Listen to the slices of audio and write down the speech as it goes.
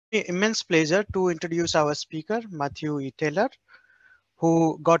Immense pleasure to introduce our speaker, Matthew E. Taylor,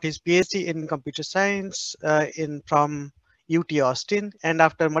 who got his PhD in computer science from UT Austin, and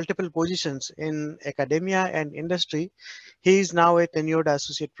after multiple positions in academia and industry, he is now a tenured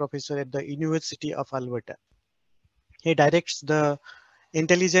associate professor at the University of Alberta. He directs the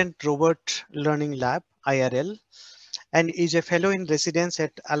Intelligent Robot Learning Lab, IRL, and is a fellow in residence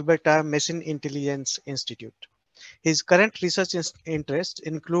at Alberta Machine Intelligence Institute. His current research interests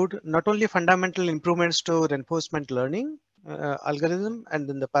include not only fundamental improvements to reinforcement learning algorithm and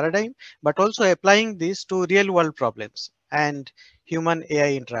in the paradigm, but also applying this to real world problems and human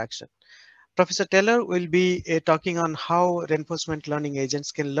AI interaction. Professor Taylor will be talking on how reinforcement learning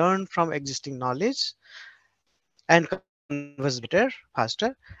agents can learn from existing knowledge and converse better,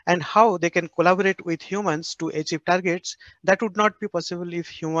 faster, and how they can collaborate with humans to achieve targets that would not be possible if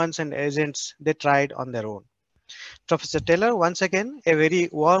humans and agents they tried on their own. Professor Taylor, once again, a very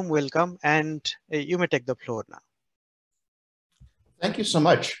warm welcome, and you may take the floor now. Thank you so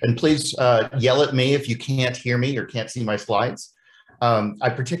much. And please yell at me if you can't hear me or can't see my slides. I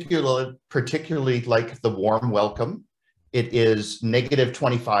particularly like the warm welcome. It is negative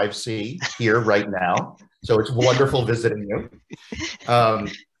 25°C here right now. So it's wonderful visiting you.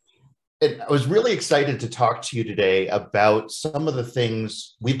 I was really excited to talk to you today about some of the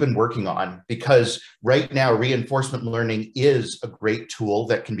things we've been working on, because right now reinforcement learning is a great tool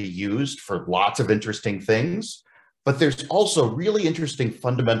that can be used for lots of interesting things, but there's also really interesting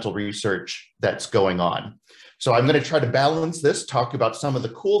fundamental research that's going on. So I'm going to try to balance this, talk about some of the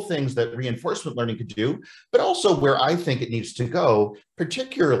cool things that reinforcement learning could do, but also where I think it needs to go,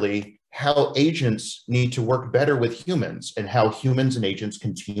 particularly how agents need to work better with humans and how humans and agents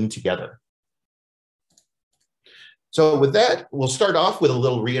can team together. So with that, we'll start off with a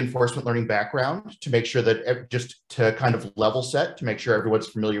little reinforcement learning background to make sure that, just to kind of level set, to make sure everyone's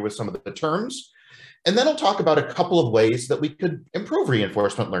familiar with some of the terms. And then I'll talk about a couple of ways that we could improve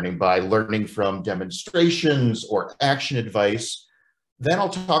reinforcement learning by learning from demonstrations or action advice. Then I'll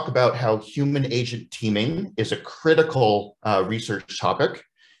talk about how human agent teaming is a critical research topic.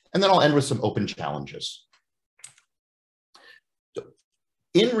 And then I'll end with some open challenges. So,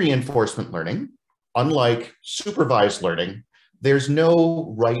 in reinforcement learning, unlike supervised learning, there's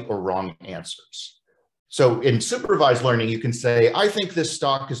no right or wrong answers. So in supervised learning, you can say, I think this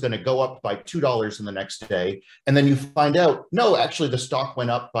stock is going to go up by $2 in the next day. And then you find out, no, actually the stock went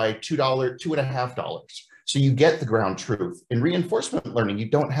up by $2.50. So you get the ground truth. In reinforcement learning, you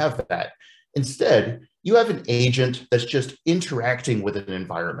don't have that. Instead, you have an agent that's just interacting with an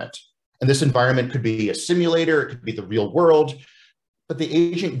environment. And this environment could be a simulator, it could be the real world, but the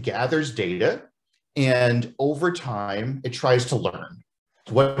agent gathers data and over time, it tries to learn.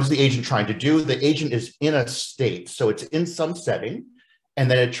 What is the agent trying to do? The agent is in a state, so it's in some setting,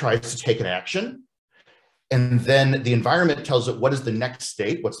 and then it tries to take an action. And then the environment tells it what is the next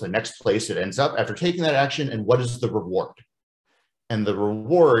state, what's the next place it ends up after taking that action, and what is the reward. And the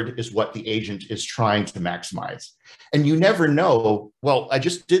reward is what the agent is trying to maximize. And you never know, well, I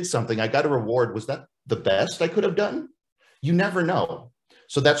just did something, I got a reward. Was that the best I could have done? You never know.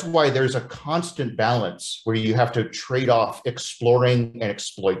 So that's why there's a constant balance where you have to trade off exploring and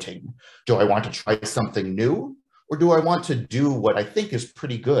exploiting. Do I want to try something new? Or do I want to do what I think is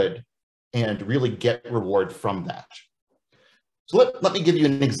pretty good and really get reward from that? So let me give you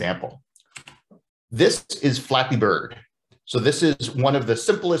an example. This is Flappy Bird. So this is one of the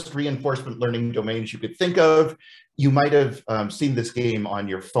simplest reinforcement learning domains you could think of. You might have seen this game on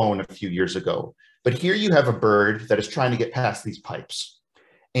your phone a few years ago. But here you have a bird that is trying to get past these pipes.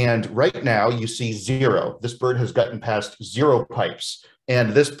 And right now you see 0. This bird has gotten past 0 pipes.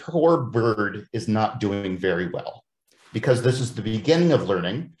 And this poor bird is not doing very well because this is the beginning of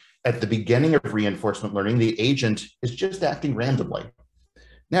learning. At the beginning of reinforcement learning, the agent is just acting randomly.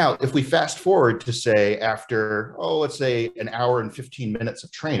 Now, if we fast forward to say after, let's say an hour and 15 minutes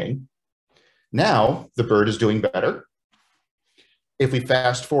of training, now the bird is doing better. If we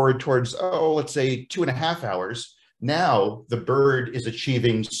fast forward towards, let's say 2.5 hours, now the bird is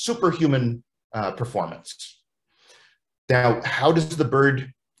achieving superhuman performance. Now, how does the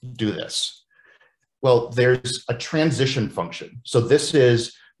bird do this? Well, there's a transition function. So this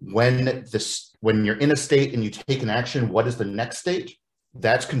is when you're in a state and you take an action, what is the next state?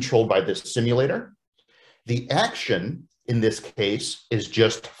 That's controlled by this simulator. The action in this case is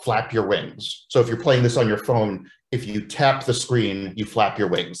just flap your wings. So if you're playing this on your phone, if you tap the screen, you flap your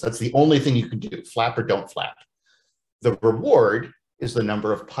wings. That's the only thing you can do, flap or don't flap. The reward is the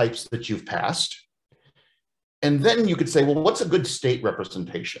number of pipes that you've passed. And then you could say, well, what's a good state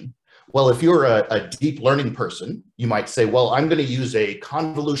representation? Well, if you're a deep learning person, you might say, well, I'm going to use a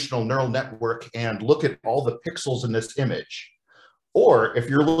convolutional neural network and look at all the pixels in this image. Or if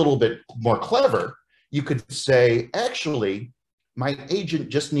you're a little bit more clever, you could say, actually, my agent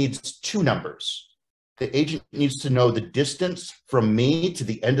just needs two numbers. The agent needs to know the distance from me to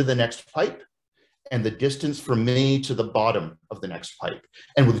the end of the next pipe and the distance from me to the bottom of the next pipe.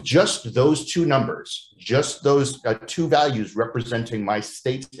 And with just those two numbers, just those two values representing my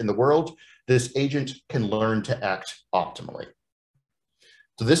state in the world, this agent can learn to act optimally.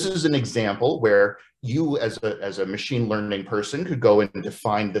 So this is an example where you as a machine learning person could go and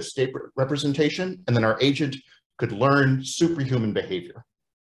define the state representation, and then our agent could learn superhuman behavior.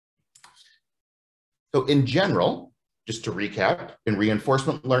 So in general, just to recap, in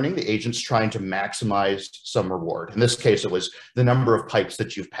reinforcement learning, the agent's trying to maximize some reward. In this case, it was the number of pipes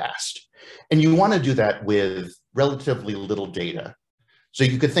that you've passed. And you want to do that with relatively little data. So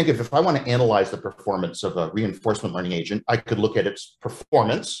you could think of, if I want to analyze the performance of a reinforcement learning agent, I could look at its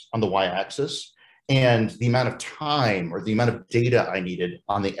performance on the y-axis and the amount of time or the amount of data I needed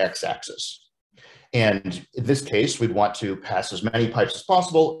on the x-axis. And in this case, we'd want to pass as many pipes as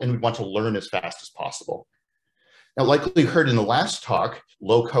possible, and we'd want to learn as fast as possible. Now, like we heard in the last talk,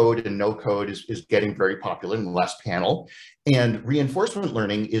 low code and no code is getting very popular in the last panel. And reinforcement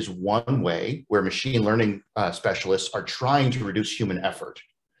learning is one way where machine learning specialists are trying to reduce human effort.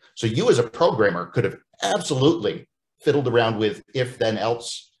 So you as a programmer could have absolutely fiddled around with if, then,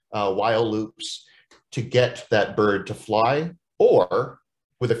 else, while loops to get that bird to fly, or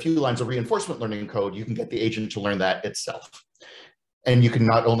with a few lines of reinforcement learning code, you can get the agent to learn that itself. And you can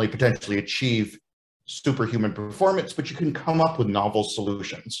not only potentially achieve superhuman performance, but you can come up with novel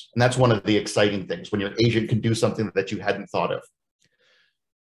solutions. And that's one of the exciting things, when your agent can do something that you hadn't thought of.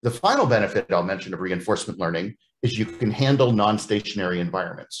 The final benefit I'll mention of reinforcement learning is you can handle non-stationary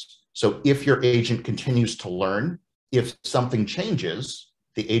environments. So if your agent continues to learn, if something changes,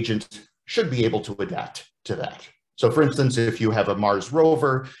 the agent should be able to adapt to that. So for instance, if you have a Mars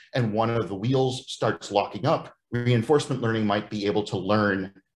rover and one of the wheels starts locking up, reinforcement learning might be able to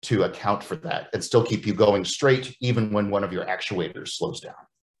learn to account for that and still keep you going straight, even when one of your actuators slows down.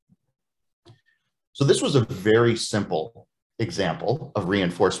 So this was a very simple example of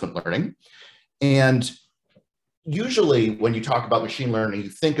reinforcement learning. And usually when you talk about machine learning, you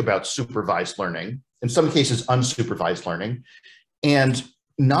think about supervised learning, in some cases unsupervised learning. And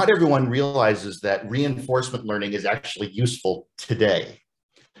not everyone realizes that reinforcement learning is actually useful today.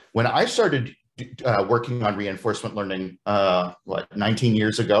 When I started working on reinforcement learning, 19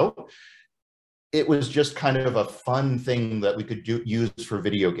 years ago, it was just kind of a fun thing that we could use for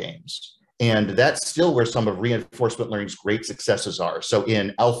video games. And that's still where some of reinforcement learning's great successes are. So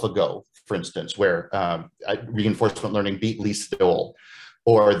in AlphaGo, for instance, where reinforcement learning beat Lee Sedol,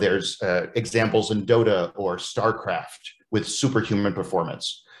 or there's examples in Dota or StarCraft with superhuman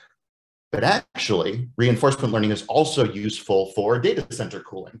performance. But actually, reinforcement learning is also useful for data center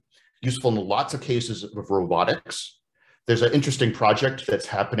cooling, useful in lots of cases of robotics. There's an interesting project that's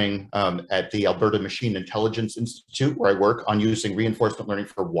happening at the Alberta Machine Intelligence Institute, where I work, on using reinforcement learning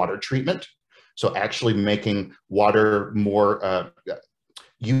for water treatment. So actually making water more,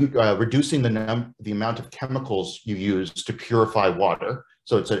 reducing the amount of chemicals you use to purify water.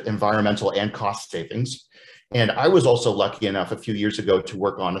 So it's an environmental and cost savings. And I was also lucky enough a few years ago to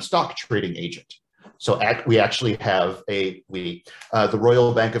work on a stock trading agent. So we actually have the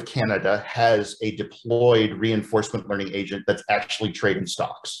Royal Bank of Canada has a deployed reinforcement learning agent that's actually trading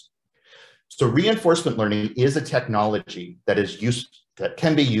stocks. So reinforcement learning is a technology that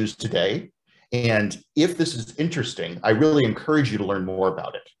can be used today. And if this is interesting, I really encourage you to learn more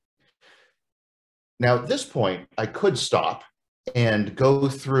about it. Now, at this point, I could stop and go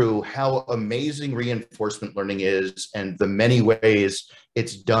through how amazing reinforcement learning is and the many ways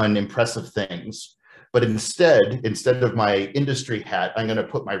it's done impressive things. But instead of my industry hat, I'm going to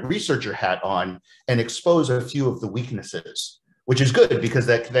put my researcher hat on and expose a few of the weaknesses, which is good because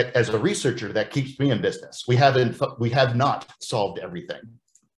that as a researcher, that keeps me in business. We have not solved everything.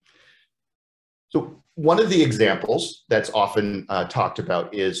 So one of the examples that's often talked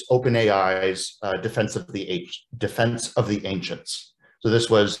about is OpenAI's defense of the ancients. So this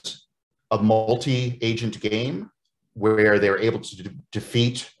was a multi-agent game where they were able to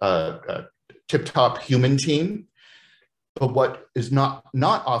defeat a tip-top human team. But what is not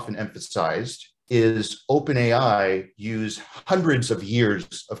often emphasized is OpenAI use hundreds of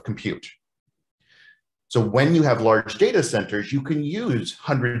years of compute. So when you have large data centers, you can use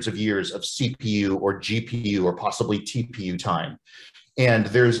hundreds of years of CPU or GPU or possibly TPU time. And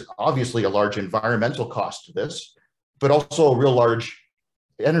there's obviously a large environmental cost to this, but also a real large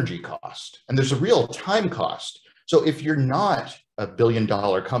energy cost, and there's a real time cost. So if you're not a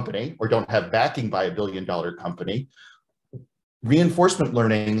billion-dollar company or don't have backing by a billion-dollar company, reinforcement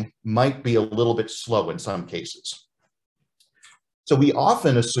learning might be a little bit slow in some cases. So we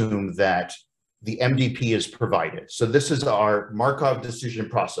often assume that the MDP is provided. So this is our Markov decision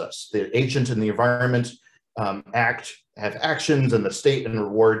process. The agent and the environment have actions, and the state and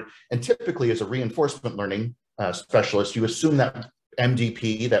reward. And typically, as a reinforcement learning specialist, you assume that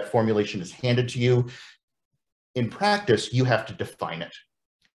MDP, that formulation, is handed to you. In practice, you have to define it.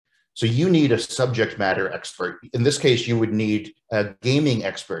 So you need a subject matter expert. In this case, you would need gaming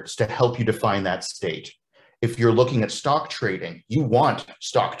experts to help you define that state. If you're looking at stock trading, you want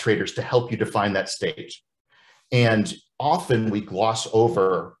stock traders to help you define that state. And often we gloss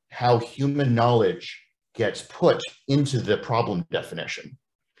over how human knowledge gets put into the problem definition.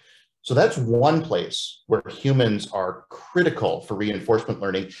 So that's one place where humans are critical for reinforcement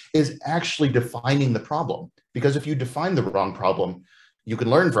learning, is actually defining the problem. Because if you define the wrong problem, you can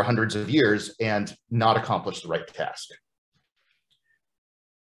learn for hundreds of years and not accomplish the right task.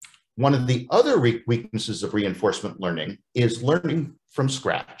 One of the other weaknesses of reinforcement learning is learning from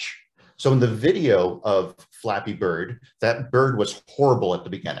scratch. So in the video of Flappy Bird, that bird was horrible at the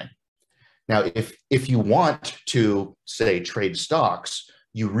beginning. Now, if you want to, say, trade stocks,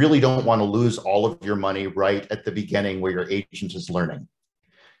 you really don't want to lose all of your money right at the beginning where your agent is learning.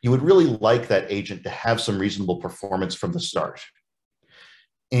 You would really like that agent to have some reasonable performance from the start.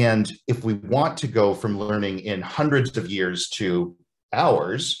 And if we want to go from learning in hundreds of years to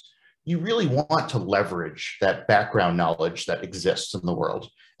hours, you really want to leverage that background knowledge that exists in the world.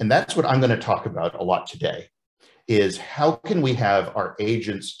 And that's what I'm going to talk about a lot today, is how can we have our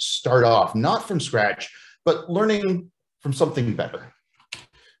agents start off not from scratch, but learning from something better.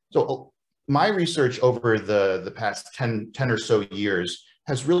 So my research over the past 10 or so years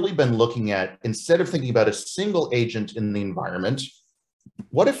has really been looking at, instead of thinking about a single agent in the environment,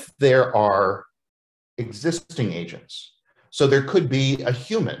 what if there are existing agents? So there could be a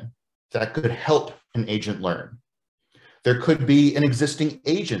human that could help an agent learn. There could be an existing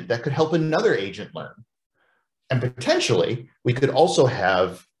agent that could help another agent learn. And potentially, we could also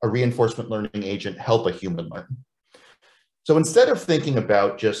have a reinforcement learning agent help a human learn. So instead of thinking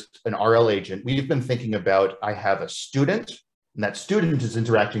about just an RL agent, we've been thinking about, I have a student, and that student is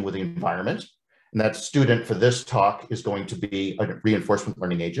interacting with the environment. And that student for this talk is going to be a reinforcement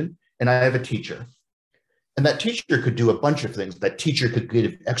learning agent. And I have a teacher. And that teacher could do a bunch of things. That teacher could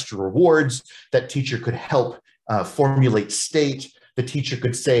give extra rewards. That teacher could help formulate state. The teacher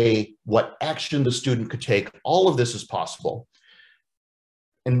could say what action the student could take. All of this is possible.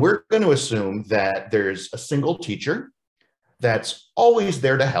 And we're going to assume that there's a single teacher that's always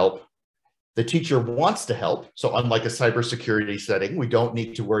there to help. The teacher wants to help. So unlike a cybersecurity setting, we don't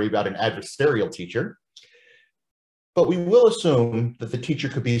need to worry about an adversarial teacher. But we will assume that the teacher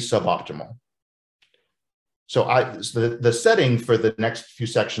could be suboptimal. So the setting for the next few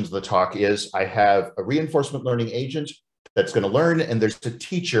sections of the talk is, I have a reinforcement learning agent that's going to learn, and there's a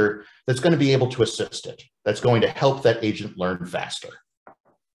teacher that's going to be able to assist it, that's going to help that agent learn faster.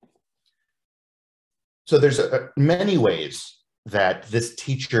 So there's many ways that this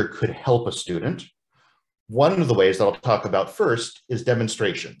teacher could help a student. One of the ways that I'll talk about first is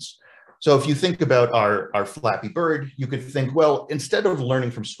demonstrations. So if you think about our Flappy Bird, you could think, well, instead of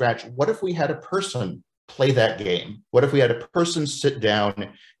learning from scratch, what if we had a person play that game? What if we had a person sit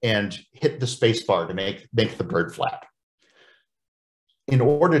down and hit the space bar to make the bird flap? In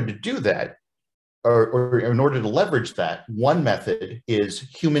order to do that, or in order to leverage that, one method is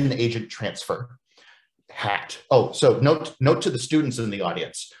human agent transfer. HAT. Oh, so note to the students in the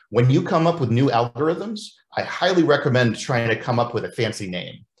audience, when you come up with new algorithms, I highly recommend trying to come up with a fancy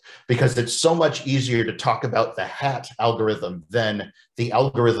name, because it's so much easier to talk about the HAT algorithm than the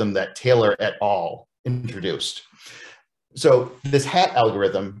algorithm that Taylor et al. Introduced. So this HAT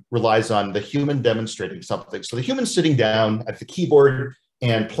algorithm relies on the human demonstrating something. So the human sitting down at the keyboard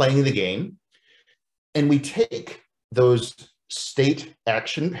and playing the game, and we take those state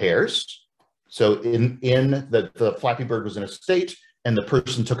action pairs. So in the Flappy Bird was in a state and the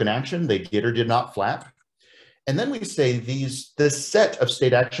person took an action, they did or did not flap. And then we say this set of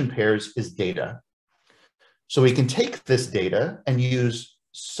state action pairs is data. So we can take this data and use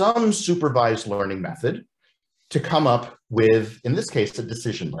some supervised learning method to come up with, in this case, a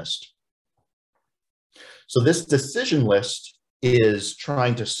decision list. So this decision list is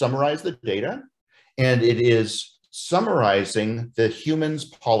trying to summarize the data, and it is summarizing the human's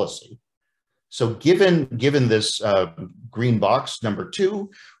policy. So given this green box, number 2,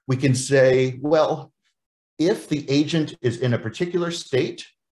 we can say, well, if the agent is in a particular state,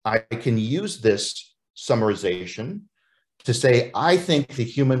 I can use this summarization to say, I think the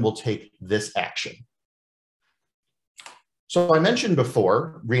human will take this action. So I mentioned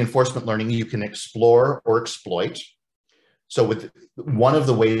before, reinforcement learning, you can explore or exploit. So with one of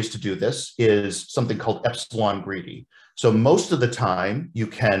the ways to do this is something called epsilon greedy. So most of the time you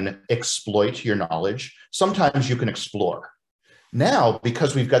can exploit your knowledge. Sometimes you can explore. Now,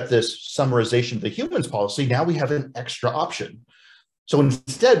 because we've got this summarization of the humans policy, now we have an extra option. So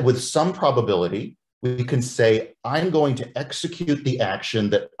instead, with some probability, we can say, I'm going to execute the action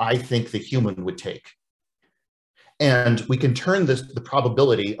that I think the human would take. And we can turn the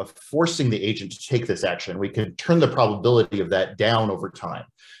probability of forcing the agent to take this action, we can turn the probability of that down over time.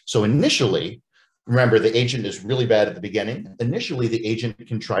 So initially, remember, the agent is really bad at the beginning. Initially, the agent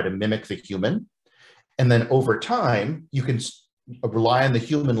can try to mimic the human. And then over time, you can rely on the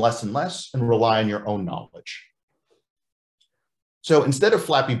human less and less and rely on your own knowledge. So instead of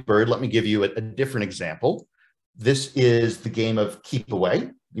Flappy Bird, let me give you a different example. This is the game of Keep Away.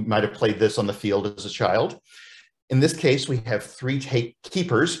 You might have played this on the field as a child. In this case, we have three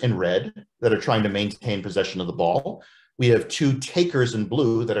keepers in red that are trying to maintain possession of the ball. We have two takers in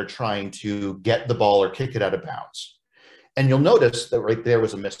blue that are trying to get the ball or kick it out of bounds. And you'll notice that right there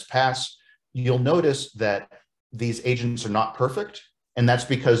was a missed pass. You'll notice that these agents are not perfect, and that's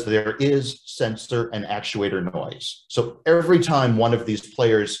because there is sensor and actuator noise. So every time one of these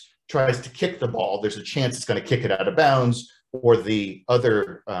players tries to kick the ball, there's a chance it's going to kick it out of bounds, or the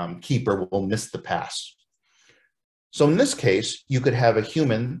other keeper will miss the pass. So in this case, you could have a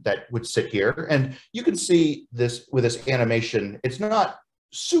human that would sit here, and you can see this with this animation. It's not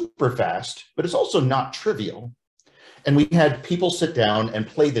super fast, but it's also not trivial. And we had people sit down and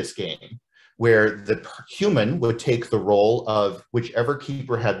play this game, where the human would take the role of whichever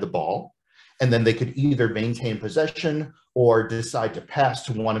keeper had the ball, and then they could either maintain possession or decide to pass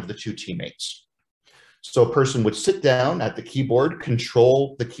to one of the two teammates. So a person would sit down at the keyboard,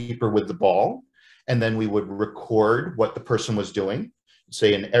 control the keeper with the ball, and then we would record what the person was doing,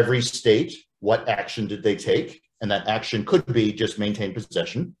 say in every state, what action did they take? And that action could be just maintain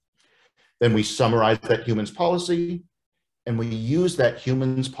possession. Then we summarize that human's policy, and we use that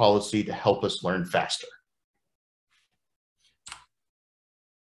human's policy to help us learn faster.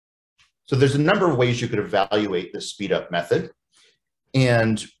 So there's a number of ways you could evaluate the speed up method.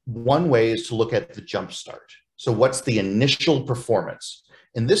 And one way is to look at the jump start. So what's the initial performance?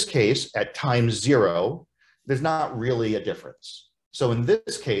 In this case, at time 0, there's not really a difference. So in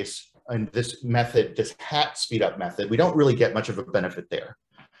this case, in this method, this hat speed up method, we don't really get much of a benefit there.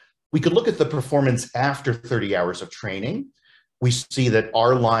 We could look at the performance after 30 hours of training. We see that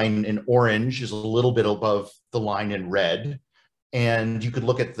our line in orange is a little bit above the line in red. And you could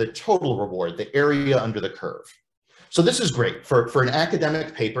look at the total reward, the area under the curve. So this is great. For an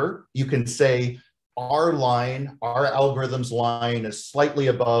academic paper, you can say our line, our algorithm's line is slightly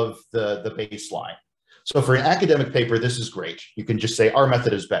above the baseline. So for an academic paper, this is great. You can just say our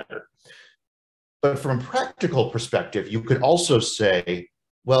method is better. But from a practical perspective, you could also say,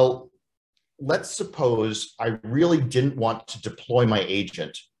 well, let's suppose I really didn't want to deploy my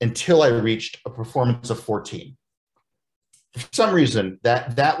agent until I reached a performance of 14. For some reason,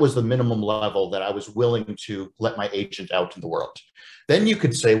 that was the minimum level that I was willing to let my agent out in the world. Then you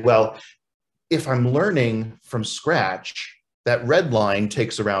could say, well, if I'm learning from scratch, that red line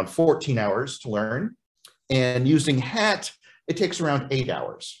takes around 14 hours to learn. And using HAT, it takes around 8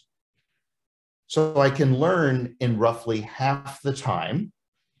 hours. So I can learn in roughly half the time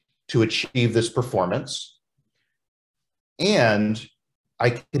to achieve this performance. And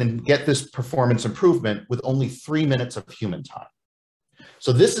I can get this performance improvement with only 3 minutes of human time.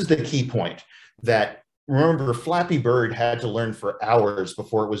 So this is the key point, that remember, Flappy Bird had to learn for hours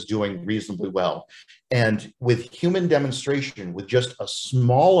before it was doing reasonably well. And with human demonstration, with just a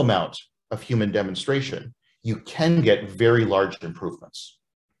small amount of human demonstration, you can get very large improvements.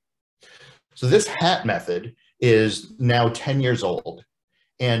 So this HAT method is now 10 years old,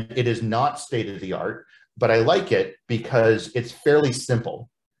 and it is not state-of-the-art, but I like it because it's fairly simple.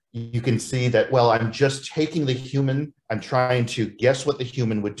 You can see that, well, I'm just taking the human, I'm trying to guess what the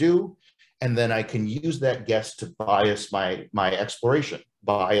human would do, and then I can use that guess to bias my exploration,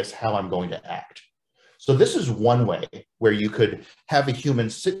 bias how I'm going to act. So this is one way where you could have a human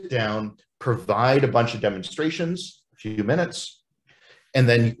sit down, provide a bunch of demonstrations, a few minutes, and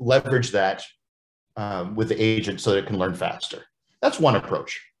then leverage that with the agent so that it can learn faster. That's one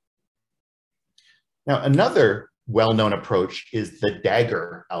approach. Now, another well-known approach is the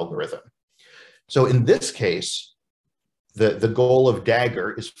dagger algorithm. So in this case, The goal of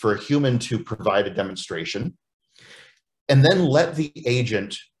Dagger is for a human to provide a demonstration and then let the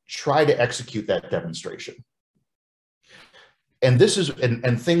agent try to execute that demonstration. And this is,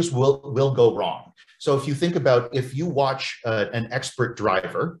 and things will go wrong. So if you think about, if you watch an expert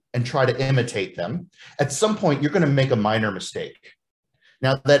driver and try to imitate them, at some point you're going to make a minor mistake.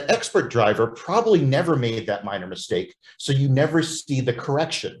 Now that expert driver probably never made that minor mistake, so you never see the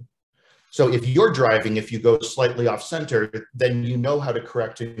correction. So if you're driving, if you go slightly off center, then you know how to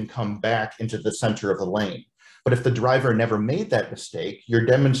correct and come back into the center of the lane. But if the driver never made that mistake, your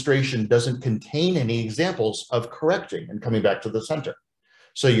demonstration doesn't contain any examples of correcting and coming back to the center.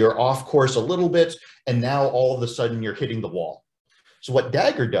 So you're off course a little bit, and now all of a sudden you're hitting the wall. So what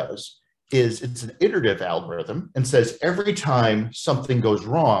Dagger does is it's an iterative algorithm and says every time something goes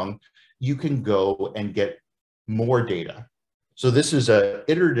wrong, you can go and get more data. So this is an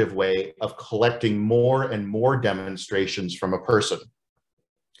iterative way of collecting more and more demonstrations from a person.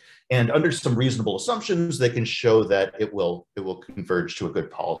 And under some reasonable assumptions, they can show that it will converge to a good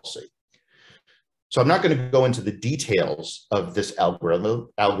policy. So I'm not going to go into the details of this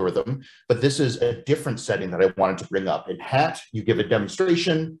algorithm, but this is a different setting that I wanted to bring up. In HAT, you give a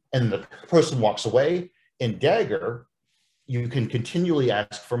demonstration and the person walks away. In Dagger, you can continually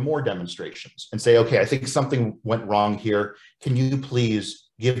ask for more demonstrations and say, okay, I think something went wrong here. Can you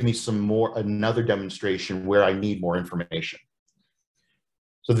please give me another demonstration where I need more information?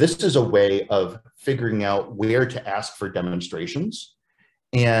 So this is a way of figuring out where to ask for demonstrations.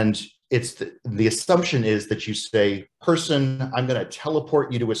 And it's the assumption is that you say, person, I'm going to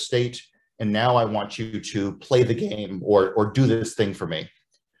teleport you to a state, and now I want you to play the game or do this thing for me.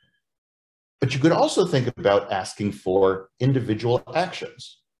 But you could also think about asking for individual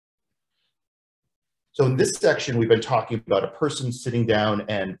actions. So in this section, we've been talking about a person sitting down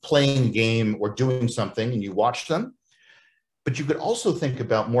and playing a game or doing something, and you watch them. But you could also think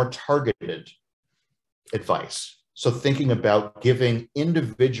about more targeted advice. So thinking about giving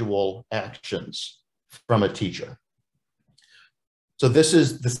individual actions from a teacher. So this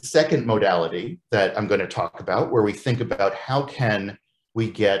is the second modality that I'm going to talk about, where we think about how can we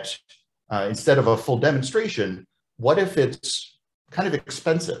get, instead of a full demonstration, what if it's kind of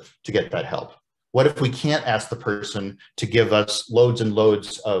expensive to get that help? What if we can't ask the person to give us loads and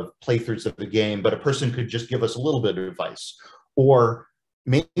loads of playthroughs of the game, but a person could just give us a little bit of advice? Or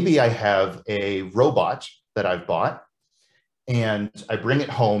maybe I have a robot that I've bought and I bring it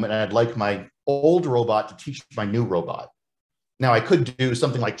home and I'd like my old robot to teach my new robot. Now I could do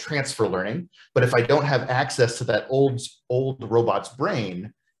something like transfer learning, but if I don't have access to that old robot's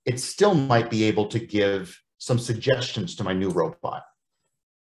brain, it still might be able to give some suggestions to my new robot.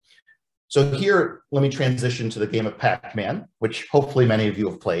 So here, let me transition to the game of Pac-Man, which hopefully many of you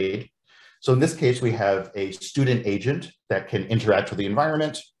have played. So in this case, we have a student agent that can interact with the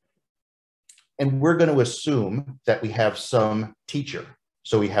environment. And we're going to assume that we have some teacher.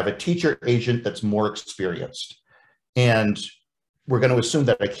 So we have a teacher agent that's more experienced. And we're going to assume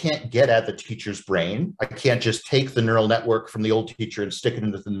that I can't get at the teacher's brain. I can't just take the neural network from the old teacher and stick it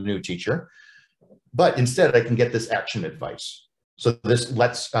into the new teacher. But instead, I can get this action advice. So this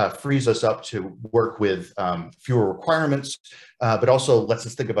frees us up to work with fewer requirements, but also lets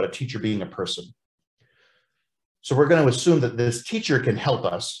us think about a teacher being a person. So we're going to assume that this teacher can help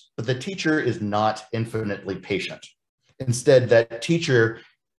us, but the teacher is not infinitely patient. Instead, that teacher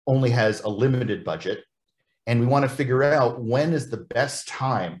only has a limited budget, and we want to figure out when is the best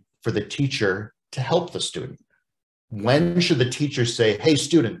time for the teacher to help the student. When should the teacher say, hey,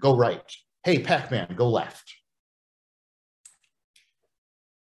 student, go right. Hey, Pac-Man, go left.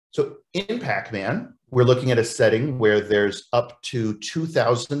 So in Pac-Man, we're looking at a setting where there's up to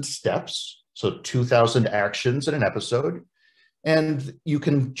 2,000 steps, so 2,000 actions in an episode, and you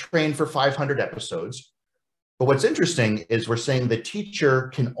can train for 500 episodes. But what's interesting is we're saying the teacher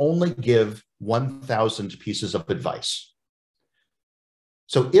can only give 1,000 pieces of advice.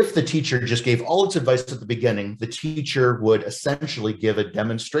 So if the teacher just gave all its advice at the beginning, the teacher would essentially give a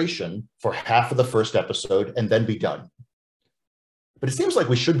demonstration for half of the first episode and then be done. But it seems like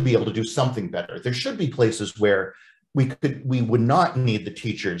we should be able to do something better. There should be places where we would not need the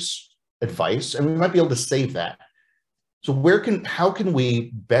teacher's advice, and we might be able to save that. So how can we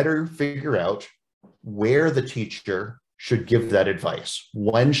better figure out where the teacher should give that advice?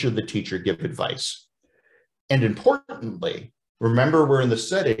 When should the teacher give advice? And importantly, remember we're in the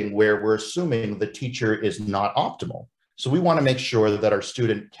setting where we're assuming the teacher is not optimal. So we want to make sure that our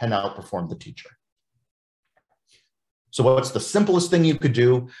student can outperform the teacher. So what's the simplest thing you could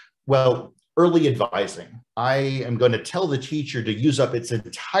do? Well, early advising. I am going to tell the teacher to use up its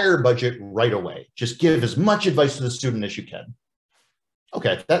entire budget right away. Just give as much advice to the student as you can.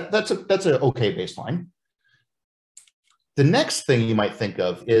 Okay, that's an okay baseline. The next thing you might think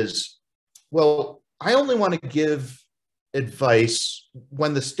of is, well, I only want to give advice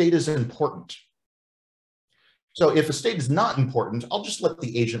when the state is important. So if a state is not important, I'll just let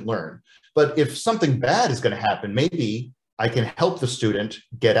the agent learn. But if something bad is going to happen, maybe I can help the student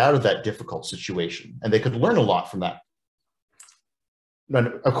get out of that difficult situation, and they could learn a lot from that. And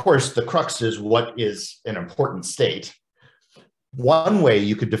of course, the crux is, what is an important state? One way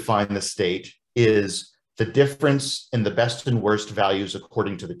you could define the state is the difference in the best and worst values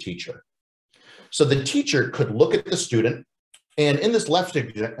according to the teacher. So the teacher could look at the student, and in this left,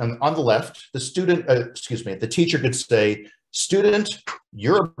 on the left, the student, the teacher could say, student,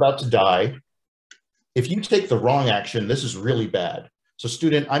 you're about to die. If you take the wrong action, this is really bad. So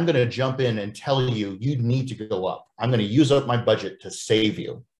student, I'm going to jump in and tell you, you need to go up. I'm going to use up my budget to save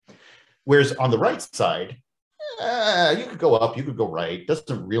you. Whereas on the right side, you could go up, you could go right,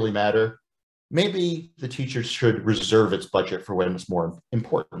 doesn't really matter. Maybe the teacher should reserve its budget for when it's more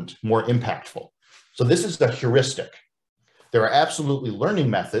important, more impactful. So this is the heuristic. There are absolutely learning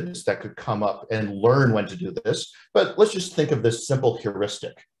methods that could come up and learn when to do this, but let's just think of this simple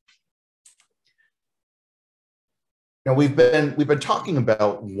heuristic. Now, we've been talking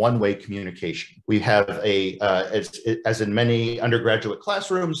about one-way communication. We have as in many undergraduate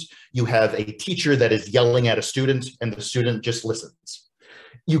classrooms, you have a teacher that is yelling at a student and the student just listens.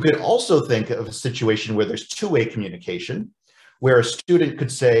 You could also think of a situation where there's two-way communication, where a student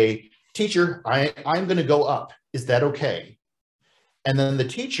could say, teacher, I'm going to go up. Is that okay? And then the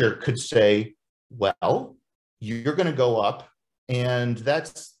teacher could say, well, you're going to go up, and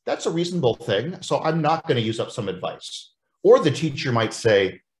that's a reasonable thing, so I'm not going to use up some advice. Or the teacher might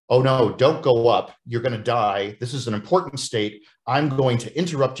say, oh no, don't go up, you're going to die, this is an important state, I'm going to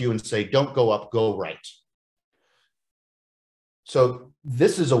interrupt you and say, don't go up, go right. So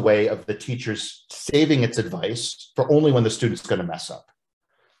this is a way of the teacher's saving its advice for only when the student's going to mess up.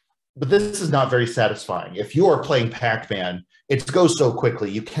 But this is not very satisfying. If you are playing Pac-Man, it goes so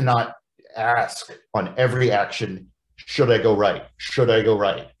quickly, you cannot ask on every action, should I go right? Should I go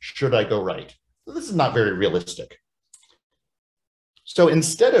right? Should I go right? This is not very realistic. So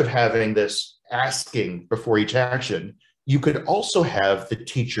instead of having this asking before each action, you could also have the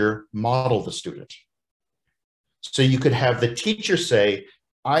teacher model the student. So you could have the teacher say,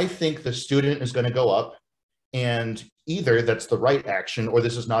 I think the student is going to go up, and either that's the right action or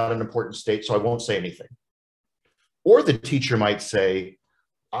this is not an important state, so I won't say anything. Or the teacher might say,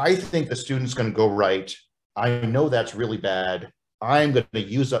 I think the student's going to go right. I know that's really bad. I'm going to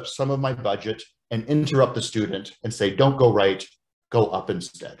use up some of my budget and interrupt the student and say, don't go right, go up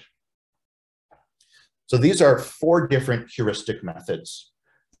instead. So these are 4 different heuristic methods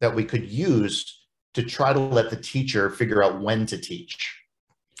that we could use to try to let the teacher figure out when to teach.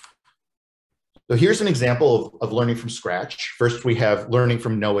 So here's an example of learning from scratch. First, we have learning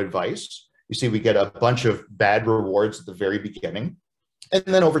from no advice. You see, we get a bunch of bad rewards at the very beginning, and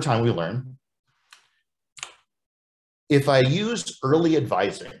then over time we learn. If I use early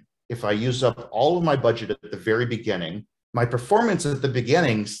advising, if I use up all of my budget at the very beginning, my performance at the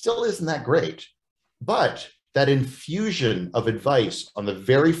beginning still isn't that great. But that infusion of advice on the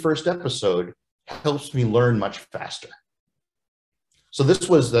very first episode helps me learn much faster. So this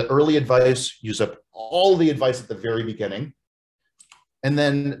was the early advice, use up all the advice at the very beginning. And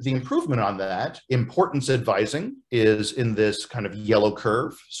then the improvement on that, importance advising, is in this kind of yellow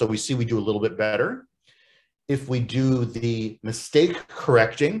curve. So we see we do a little bit better. If we do the mistake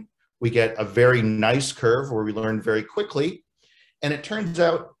correcting, we get a very nice curve where we learn very quickly. And it turns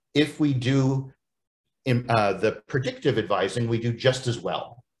out if we do the predictive advising, we do just as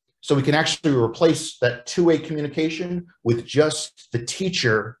well. So we can actually replace that two-way communication with just the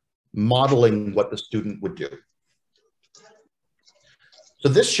teacher modeling what the student would do. So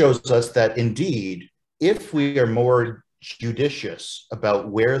this shows us that indeed, if we are more judicious about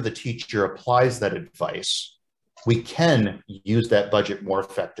where the teacher applies that advice, we can use that budget more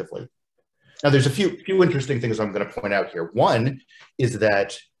effectively. Now, there's a few interesting things I'm going to point out here. One is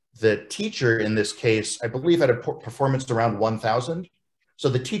that the teacher in this case, I believe, had a performance around 1,000. So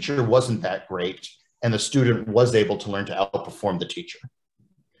the teacher wasn't that great, and the student was able to learn to outperform the teacher.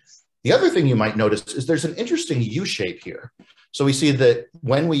 The other thing you might notice is there's an interesting U-shape here. So we see that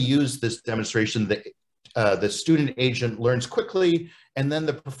when we use this demonstration, the student agent learns quickly, and then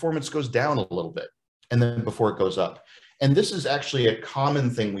the performance goes down a little bit, and then before it goes up. And this is actually a common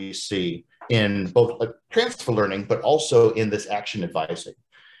thing we see in both transfer learning, but also in this action advising.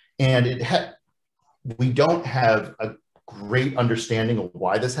 And we don't have a great understanding of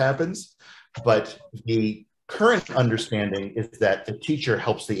why this happens, but the current understanding is that the teacher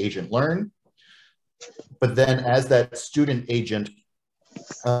helps the agent learn. But then as that student agent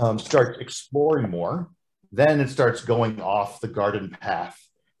starts exploring more, then it starts going off the garden path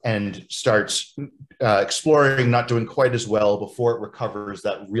and starts exploring, not doing quite as well before it recovers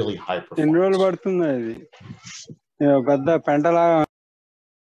that really high performance.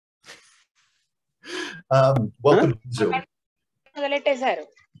 Welcome to Zoom.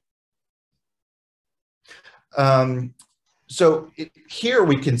 So here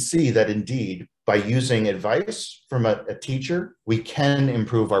we can see that indeed, by using advice from a teacher, we can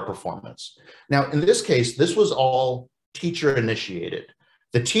improve our performance. Now, in this case, this was all teacher initiated.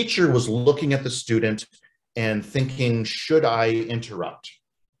 The teacher was looking at the student and thinking, should I interrupt?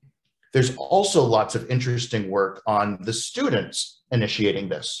 There's also lots of interesting work on the students initiating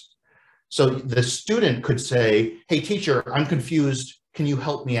this. So the student could say, hey, teacher, I'm confused. Can you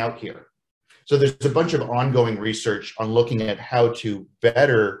help me out here? So there's a bunch of ongoing research on looking at how to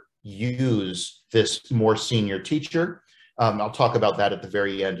better use this more senior teacher. I'll talk about that at the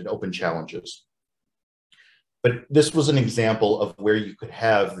very end in open challenges. But this was an example of where you could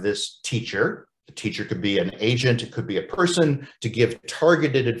have this teacher. The teacher could be an agent, it could be a person, to give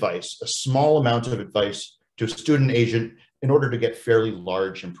targeted advice, a small amount of advice to a student agent in order to get fairly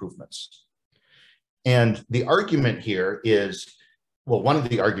large improvements. And the argument here is, well, one of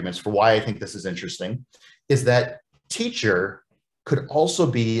the arguments for why I think this is interesting is that teacher could also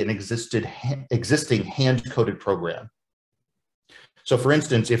be an existing hand-coded program. So for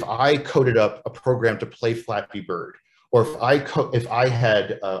instance, if I coded up a program to play Flappy Bird, or if I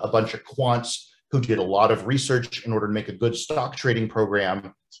had a bunch of quants who did a lot of research in order to make a good stock trading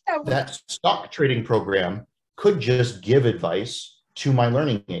program, that stock trading program could just give advice to my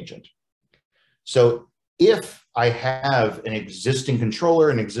learning agent. So if I have an existing controller,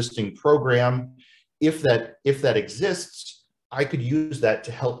 an existing program, if that exists, I could use that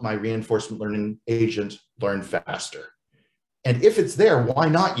to help my reinforcement learning agent learn faster. And if it's there, why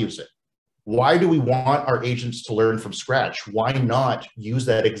not use it? Why do we want our agents to learn from scratch? Why not use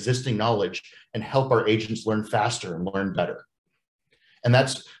that existing knowledge and help our agents learn faster and learn better? And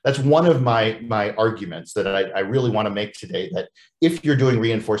that's one of my arguments that I really want to make today, that if you're doing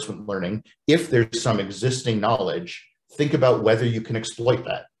reinforcement learning, if there's some existing knowledge, think about whether you can exploit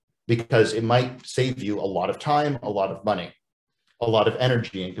that, because it might save you a lot of time, a lot of money, a lot of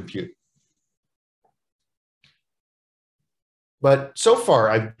energy and compute. But so far,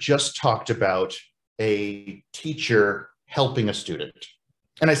 I've just talked about a teacher helping a student.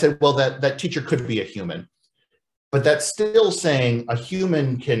 And I said, well, that teacher could be a human. But that's still saying a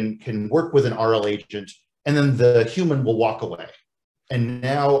human can work with an RL agent, and then the human will walk away. And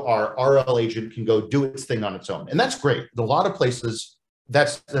now our RL agent can go do its thing on its own. And that's great. In a lot of places,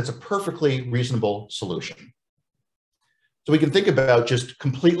 that's a perfectly reasonable solution. So we can think about just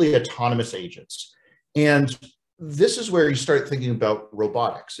completely autonomous agents. And this is where you start thinking about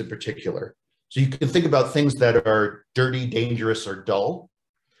robotics in particular. So you can think about things that are dirty, dangerous, or dull.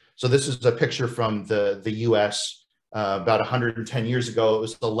 So this is a picture from the US about 110 years ago. It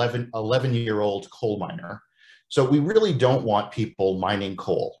was an 11-year-old coal miner. So we really don't want people mining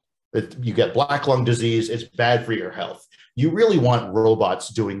coal. You get black lung disease, it's bad for your health. You really want robots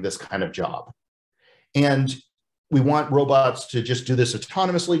doing this kind of job. And we want robots to just do this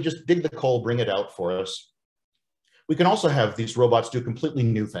autonomously, just dig the coal, bring it out for us. We can also have these robots do completely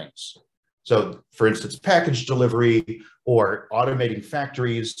new things. So for instance, package delivery or automating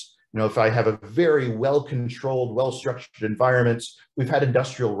factories. You know, if I have a very well-controlled, well-structured environment, we've had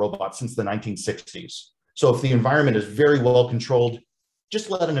industrial robots since the 1960s. So if the environment is very well-controlled, just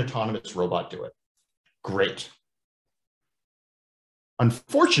let an autonomous robot do it. Great.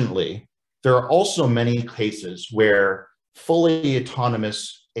 Unfortunately, there are also many cases where fully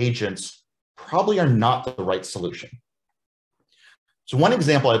autonomous agents probably are not the right solution. So one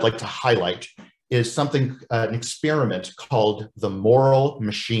example I'd like to highlight is an experiment called the moral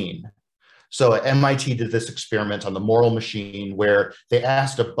machine. So MIT did this experiment on the moral machine where they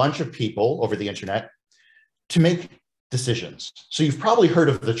asked a bunch of people over the internet to make decisions. So you've probably heard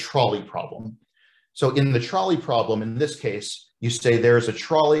of the trolley problem. So in the trolley problem, in this case, you say there's a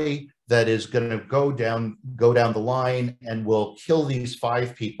trolley that is going to go down the line and will kill these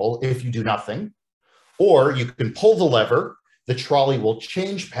 5 people if you do nothing. Or you can pull the lever, the trolley will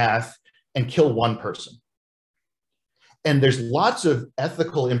change path and kill 1 person. And there's lots of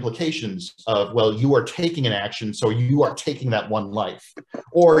ethical implications of, well, you are taking an action, so you are taking that 1 life,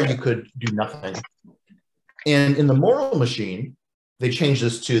 or you could do nothing. And in the moral machine, they changed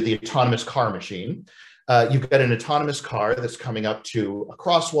this to the autonomous car machine. You've got an autonomous car that's coming up to a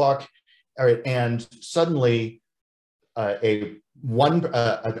crosswalk, and suddenly an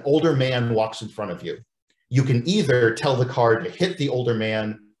older man walks in front of you. You can either tell the car to hit the older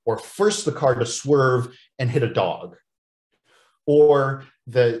man or force the car to swerve and hit a dog. Or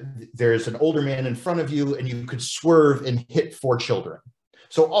there's an older man in front of you and you could swerve and hit 4 children.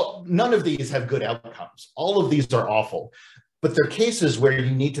 So none of these have good outcomes. All of these are awful. But they're cases where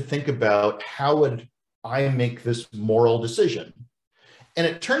you need to think about, how would I make this moral decision? And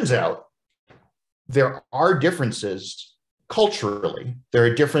it turns out there are differences culturally. There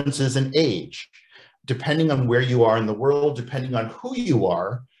are differences in age. Depending on where you are in the world, depending on who you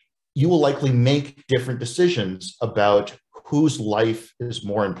are, you will likely make different decisions about whose life is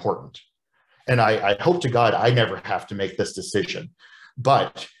more important. And I hope to God I never have to make this decision.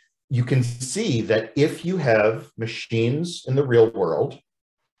 But you can see that if you have machines in the real world,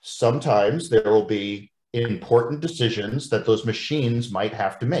 sometimes there will be important decisions that those machines might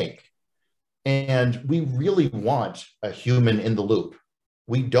have to make. And we really want a human in the loop.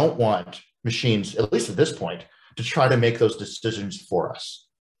 We don't want machines, at least at this point, to try to make those decisions for us.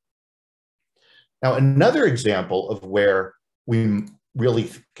 Now, another example of where we really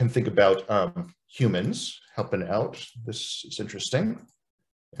can think about humans helping out, this is interesting.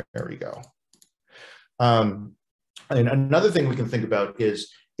 There we go. And another thing we can think about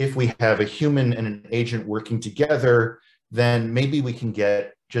is, if we have a human and an agent working together, then maybe we can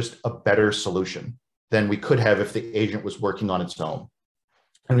get just a better solution than we could have if the agent was working on its own.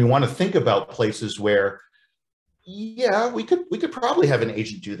 And we want to think about places where, yeah, we could probably have an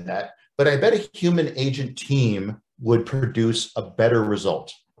agent do that, but I bet a human agent team would produce a better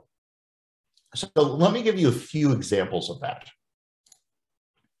result. So let me give you a few examples of that.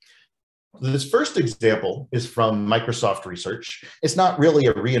 This first example is from Microsoft research. It's not really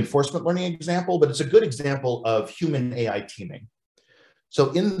a reinforcement learning example, but it's a good example of human AI teaming.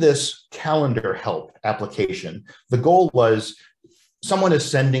 So in this calendar help application, the goal was, someone is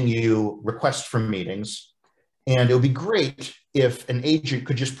sending you requests for meetings, and it would be great if an agent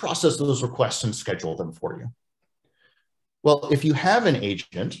could just process those requests and schedule them for you. Well, if you have an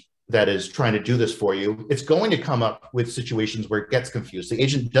agent that is trying to do this for you, it's going to come up with situations where it gets confused. The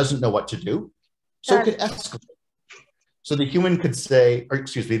agent doesn't know what to do, so it could escalate. So the human could say, or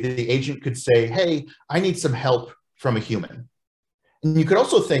excuse me, the agent could say, hey, I need some help from a human. And you could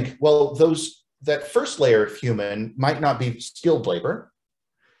also think, well, that first layer of human might not be skilled labor.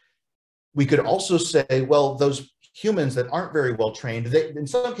 We could also say, well, those humans that aren't very well trained, in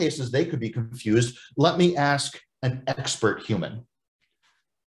some cases, they could be confused. Let me ask an expert human.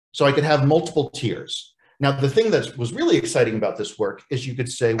 So I could have multiple tiers. Now, the thing that was really exciting about this work is you could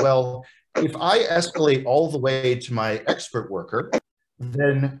say, well, if I escalate all the way to my expert worker,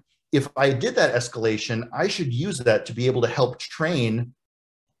 then if I did that escalation, I should use that to be able to help train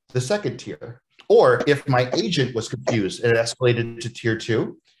the second tier. Or if my agent was confused and it escalated to tier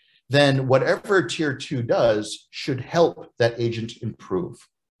 2, then whatever tier 2 does should help that agent improve.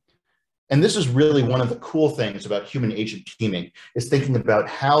 And this is really one of the cool things about human agent teaming, is thinking about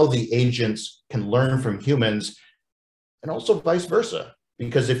how the agents can learn from humans, and also vice versa.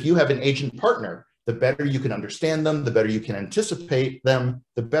 Because if you have an agent partner, the better you can understand them, the better you can anticipate them,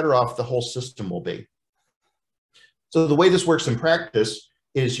 the better off the whole system will be. So the way this works in practice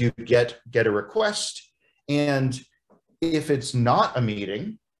is you get a request, and if it's not a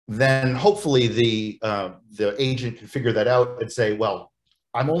meeting, then hopefully the agent can figure that out and say, well,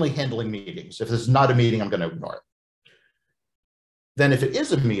 I'm only handling meetings. If this is not a meeting, I'm going to ignore it. Then if it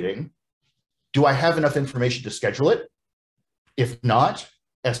is a meeting, do I have enough information to schedule it? If not,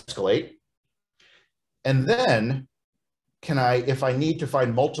 escalate. And then if I need to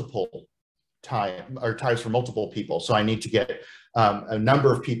find multiple times for multiple people, so I need to get a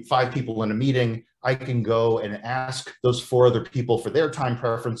number of 5 people in a meeting, I can go and ask those 4 other people for their time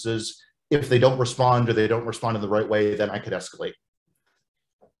preferences. If they don't respond, or they don't respond in the right way, then I could escalate.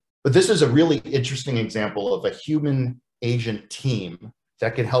 But this is a really interesting example of a human agent team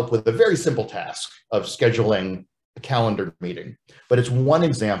that can help with a very simple task of scheduling a calendar meeting. But it's one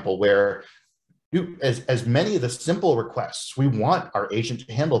example where, as many of the simple requests, we want our agent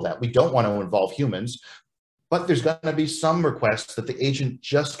to handle that. We don't want to involve humans, but there's going to be some requests that the agent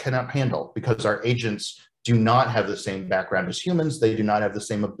just cannot handle because our agents do not have the same background as humans. They do not have the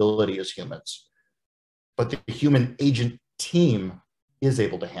same ability as humans. But the human agent team is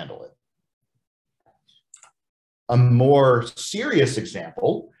able to handle it. A more serious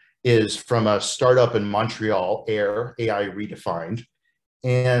example is from a startup in Montreal, AIR, AI Redefined.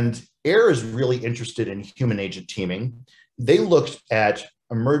 And AIR is really interested in human agent teaming. they looked at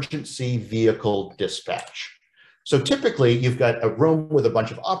emergency vehicle dispatch. So typically you've got a room with a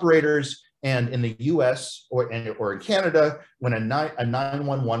bunch of operators, and in the US or in Canada, when a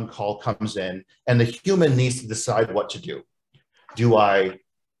 911 call comes in and the human needs to decide what to do. Do I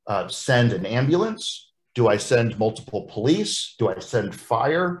send an ambulance? Do I send multiple police? Do I send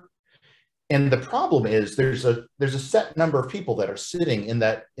fire? And the problem is there's a set number of people that are sitting in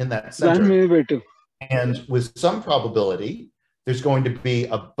that center. And with some probability, there's going to be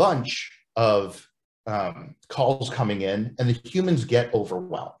a bunch of calls coming in, and the humans get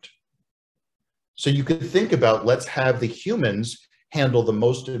overwhelmed. So you could think about, let's have the humans handle the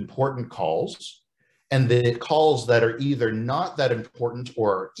most important calls, and the calls that are either not that important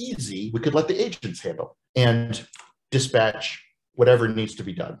or easy, we could let the agents handle and dispatch whatever needs to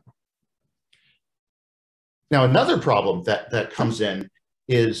be done. Now, another problem that comes in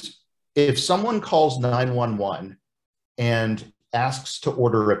is if someone calls 911 and asks to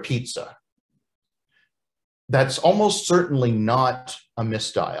order a pizza, that's almost certainly not a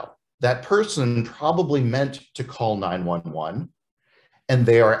misdial. That person probably meant to call 911, and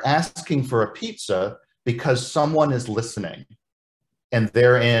they are asking for a pizza because someone is listening. And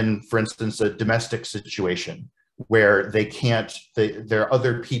they're in, for instance, a domestic situation where there are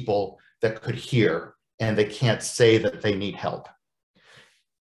other people that could hear, and they can't say that they need help.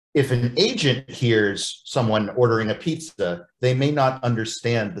 If an agent hears someone ordering a pizza, they may not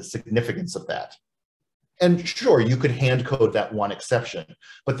understand the significance of that. And sure, you could hand code that one exception,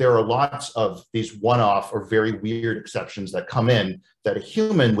 but there are lots of these one-off or very weird exceptions that come in that a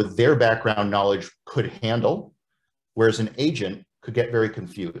human with their background knowledge could handle, whereas an agent could get very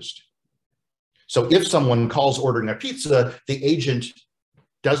confused. So if someone calls ordering a pizza, the agent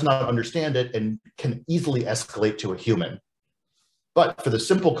does not understand it and can easily escalate to a human. But for the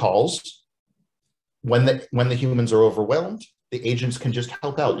simple calls, when the humans are overwhelmed, the agents can just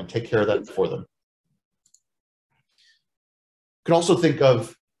help out and take care of that for them. You can also think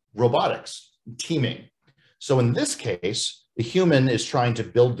of robotics, teaming. So in this case, the human is trying to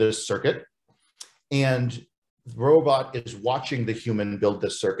build this circuit, and the robot is watching the human build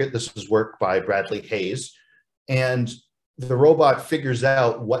this circuit. This was work by Bradley Hayes. And the robot figures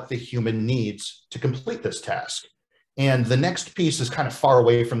out what the human needs to complete this task. And the next piece is kind of far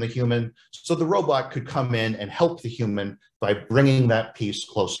away from the human. So the robot could come in and help the human by bringing that piece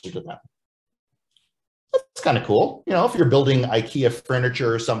closer to them. That's kind of cool. You know, if you're building IKEA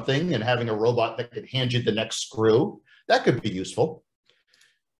furniture or something and having a robot that could hand you the next screw, that could be useful.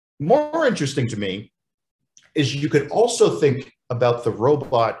 More interesting to me is you could also think about the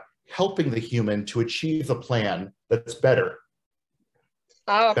robot helping the human to achieve a plan that's better.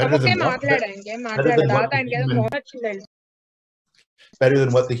 Better than what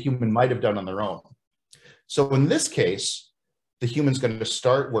the human might have done on their own. So in this case, the human's going to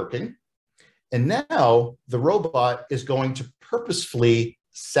start working, and now the robot is going to purposefully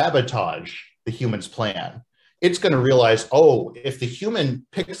sabotage the human's plan. It's going to realize, oh, if the human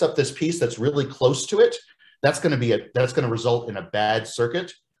picks up this piece that's really close to it, that's going to result in a bad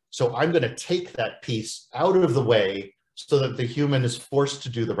circuit. So I'm going to take that piece out of the way so that the human is forced to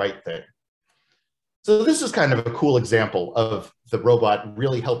do the right thing. So this is kind of a cool example of the robot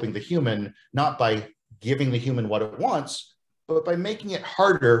really helping the human, not by giving the human what it wants, but by making it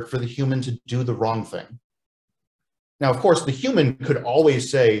harder for the human to do the wrong thing. Now, of course, the human could always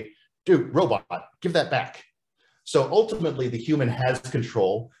say, dude, robot, give that back. So ultimately, the human has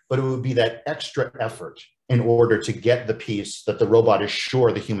control, but it would be that extra effort in order to get the piece that the robot is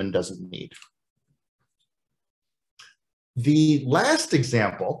sure the human doesn't need. The last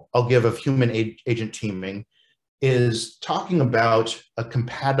example I'll give of human agent teaming is talking about a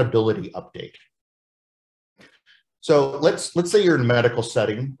compatibility update. So let's say you're in a medical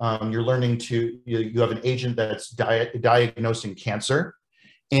setting, you're learning you have an agent that's diagnosing cancer,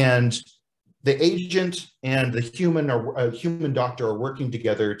 and the agent and the human doctor are working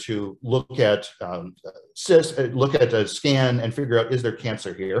together to look at a scan and figure out, is there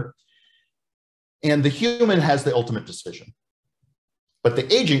cancer here? And the human has the ultimate decision. But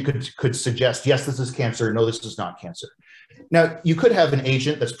the agent could suggest, yes, this is cancer, no, this is not cancer. Now, you could have an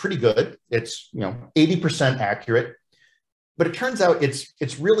agent that's pretty good. It's 80% accurate, but it turns out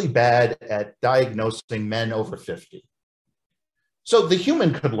it's really bad at diagnosing men over 50. So the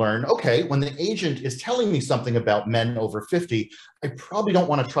human could learn, okay, when the agent is telling me something about men over 50, I probably don't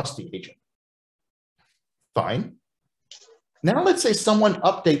want to trust the agent. Fine. Now let's say someone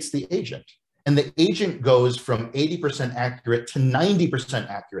updates the agent, and the agent goes from 80% accurate to 90%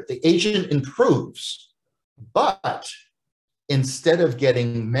 accurate. The agent improves, but instead of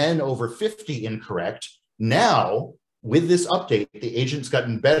getting men over 50 incorrect, now with this update, the agent's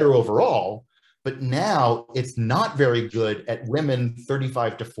gotten better overall, but now it's not very good at women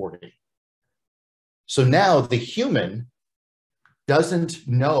 35 to 40. So now the human doesn't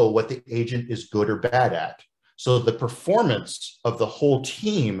know what the agent is good or bad at. So the performance of the whole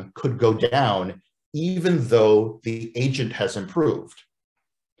team could go down even though the agent has improved.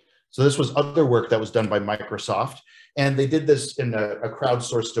 So this was other work that was done by Microsoft. And they did this in a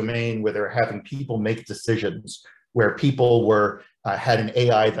crowdsourced domain where they're having people make decisions, where people were had an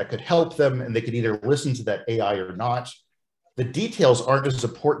AI that could help them and they could either listen to that AI or not. The details aren't as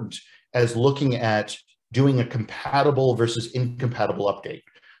important as looking at doing a compatible versus incompatible update.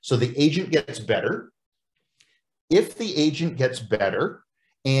 So the agent gets better. If the agent gets better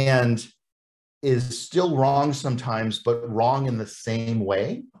and is still wrong sometimes, but wrong in the same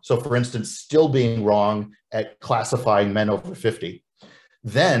way. So for instance, still being wrong at classifying men over 50,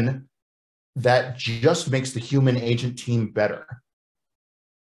 then that just makes the human agent team better.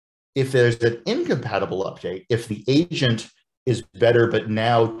 If there's an incompatible update, if the agent is better, but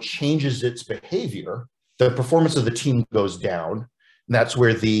now changes its behavior, the performance of the team goes down. And that's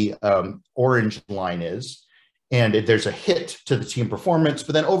where the orange line is. And there's a hit to the team performance,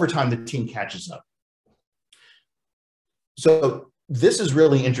 but then over time, the team catches up. So this is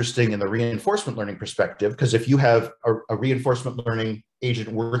really interesting in the reinforcement learning perspective, because if you have a reinforcement learning agent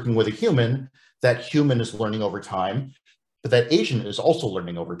working with a human, that human is learning over time, but that agent is also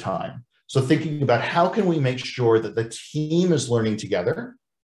learning over time. So thinking about how can we make sure that the team is learning together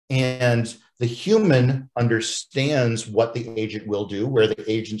and the human understands what the agent will do, where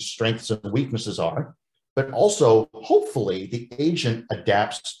the agent's strengths and weaknesses are, but also hopefully the agent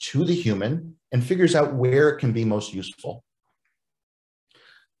adapts to the human and figures out where it can be most useful.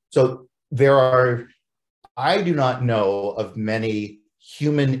 So I do not know of many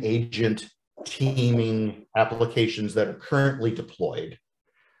human agent teaming applications that are currently deployed.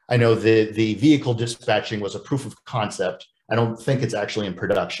 I know the vehicle dispatching was a proof of concept. I don't think it's actually in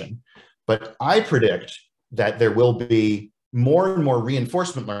production, but I predict that there will be more and more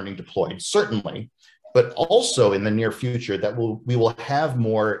reinforcement learning deployed, certainly, but also in the near future that we will have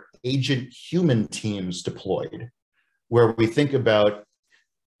more agent human teams deployed, where we think about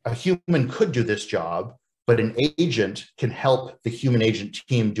a human could do this job, but an agent can help the human agent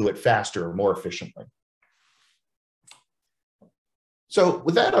team do it faster or more efficiently. So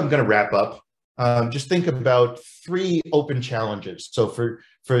with that, I'm going to wrap up. Just think about 3 open challenges. So for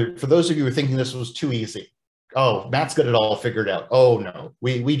those of you who are thinking this was too easy, oh, Matt's got it all figured out. Oh no,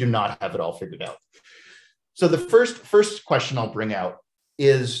 we do not have it all figured out. So the first question I'll bring out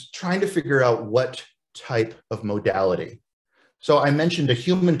is trying to figure out what type of modality. So I mentioned a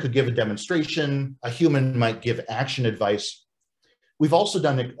human could give a demonstration, a human might give action advice. We've also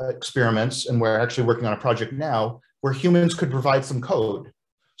done experiments, and we're actually working on a project now where humans could provide some code.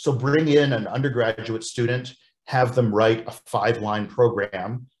 So bring in an undergraduate student, have them write a 5-line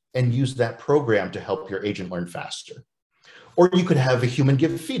program and use that program to help your agent learn faster. Or you could have a human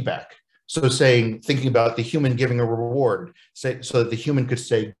give feedback. So thinking about the human giving a reward, so that the human could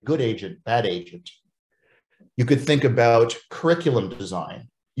say, good agent, bad agent. You could think about curriculum design.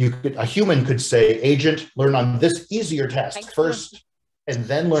 A human could say, agent, learn on this easier task first, and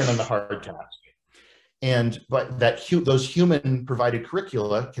then learn on the hard task. But those human provided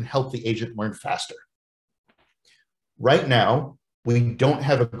curricula can help the agent learn faster. Right now, we don't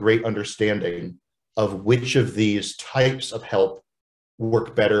have a great understanding of which of these types of help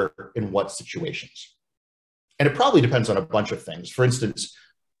work better in what situations. And it probably depends on a bunch of things. For instance,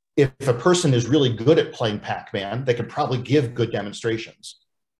 if a person is really good at playing Pac-Man, they can probably give good demonstrations.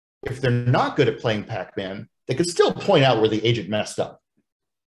 If they're not good at playing Pac-Man, they could still point out where the agent messed up.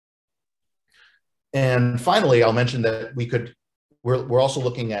 And finally, I'll mention that we're also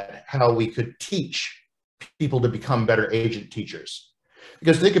looking at how we could teach people to become better agent teachers.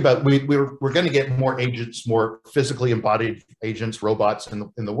 Because think about, we're going to get more agents, more physically embodied agents, robots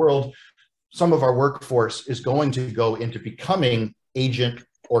in the world. Some of our workforce is going to go into becoming agent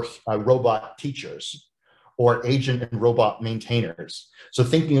or robot teachers or agent and robot maintainers. So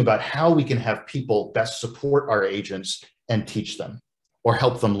thinking about how we can have people best support our agents and teach them or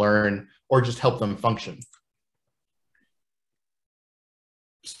help them learn or just help them function.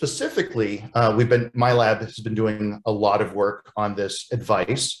 Specifically, my lab has been doing a lot of work on this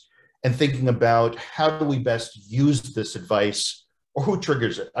advice and thinking about how do we best use this advice or who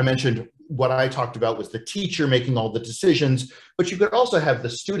triggers it. I mentioned what I talked about was the teacher making all the decisions, but you could also have the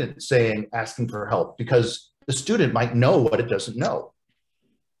student asking for help because the student might know what it doesn't know.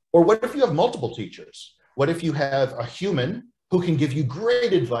 Or what if you have multiple teachers? What if you have a human who can give you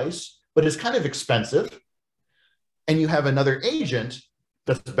great advice, but is kind of expensive? and you have another agent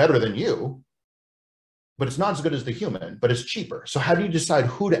that's better than you, but it's not as good as the human, but it's cheaper. So how do you decide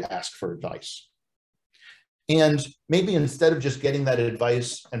who to ask for advice? And maybe instead of just getting that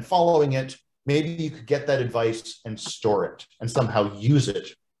advice and following it, maybe you could get that advice and store it and somehow use it.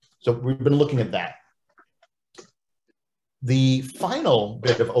 So we've been looking at that. The final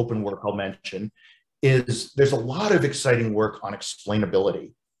bit of open work I'll mention is there's a lot of exciting work on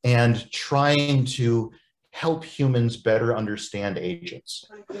explainability and trying to help humans better understand agents.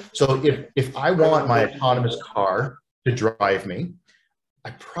 So if I want my autonomous car to drive me, I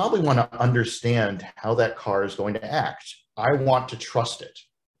probably want to understand how that car is going to act. I want to trust it.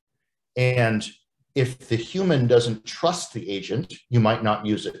 And if the human doesn't trust the agent, you might not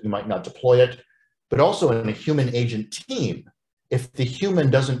use it, you might not deploy it. But also in a human agent team, if the human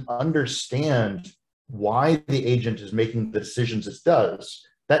doesn't understand why the agent is making the decisions it does,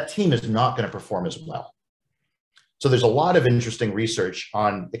 that team is not going to perform as well. So there's a lot of interesting research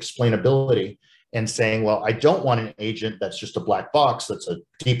on explainability and saying, well, I don't want an agent that's just a black box, that's a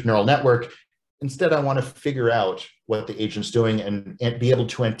deep neural network. Instead, I want to figure out what the agent's doing and be able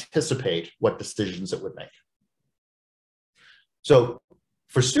to anticipate what decisions it would make. So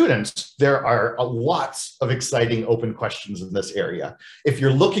for students, there are lots of exciting open questions in this area. If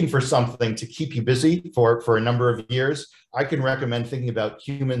you're looking for something to keep you busy for a number of years, I can recommend thinking about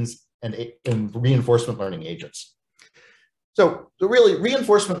humans and reinforcement learning agents. So really,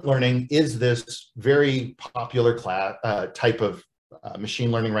 reinforcement learning is this very popular type of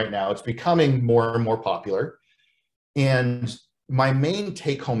machine learning right now. It's becoming more and more popular. And my main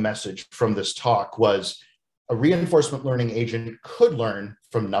take-home message from this talk was a reinforcement learning agent could learn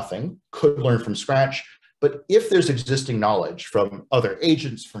from nothing, could learn from scratch, but if there's existing knowledge from other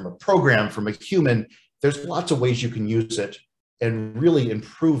agents, from a program, from a human, there's lots of ways you can use it and really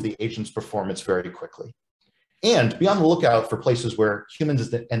improve the agent's performance very quickly. And be on the lookout for places where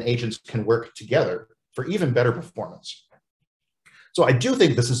humans and agents can work together for even better performance. So I do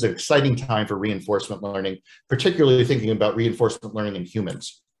think this is an exciting time for reinforcement learning, particularly thinking about reinforcement learning in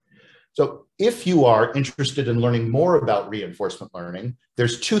humans. So if you are interested in learning more about reinforcement learning,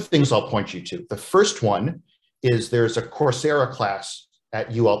 there's two things I'll point you to. The first one is there's a Coursera class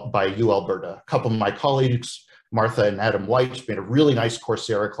at by Alberta. A couple of my colleagues, Martha and Adam White, made a really nice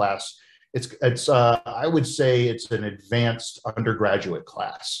Coursera class. It's I would say it's an advanced undergraduate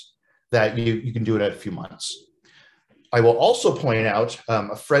class that you can do it in a few months. I will also point out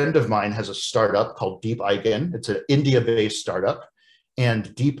a friend of mine has a startup called DeepEigen. It's an India-based startup, and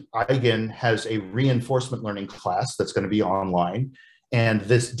DeepEigen has a reinforcement learning class that's going to be online. And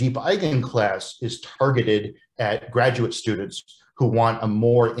this DeepEigen class is targeted at graduate students who want a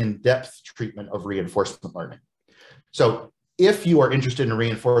more in-depth treatment of reinforcement learning. So if you are interested in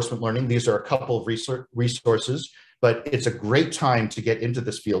reinforcement learning, these are a couple of resources, but it's a great time to get into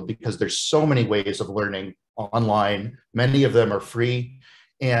this field because there's so many ways of learning online. Many of them are free.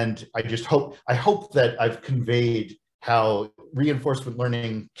 And I hope that I've conveyed how reinforcement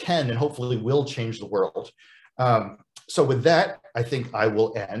learning can and hopefully will change the world. So with that, I think I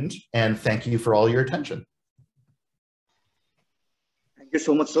will end and thank you for all your attention. Thank you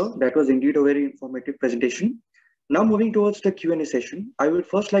so much, sir. That was indeed a very informative presentation. Now moving towards the Q&A session, I would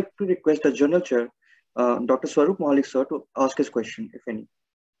first like to request the Journal Chair, Dr. Swarup Malik, sir, to ask his question, if any.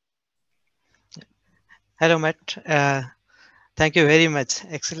 Hello, Matt. Thank you very much.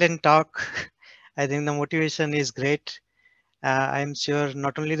 Excellent talk. I think the motivation is great. I'm sure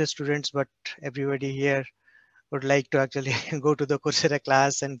not only the students, but everybody here would like to actually go to the Coursera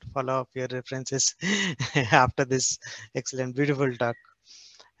class and follow up your references after this excellent, beautiful talk.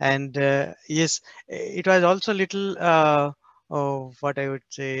 And yes, it was also a little, what I would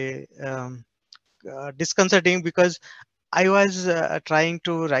say, disconcerting because I was trying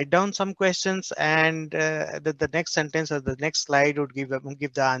to write down some questions, and the next sentence or the next slide would give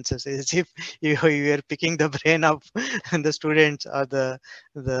the answers, as if you were picking the brain of the students or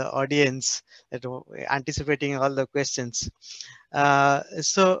the audience, anticipating all the questions.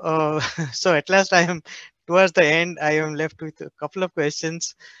 So at last I am towards the end. I am left with a couple of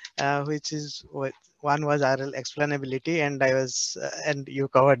questions, which is what. One was RL explainability, and I was, and you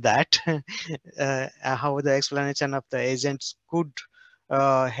covered that, how the explanation of the agents could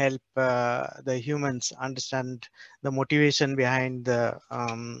help the humans understand the motivation behind the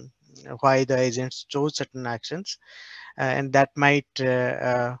why the agents chose certain actions, and that might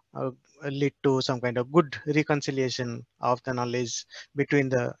lead to some kind of good reconciliation of the knowledge between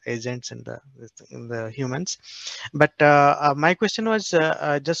the agents and the humans. But my question was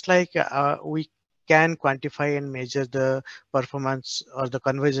just like we can quantify and measure the performance or the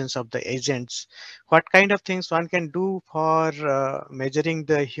convergence of the agents, what kind of things one can do for measuring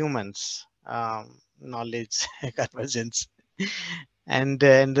the humans knowledge convergence? And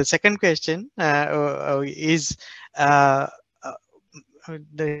the second question is uh, uh,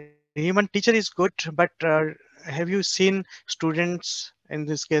 the human teacher is good, but have you seen students, in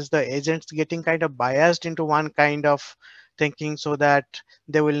this case the agents, getting kind of biased into one kind of thinking so that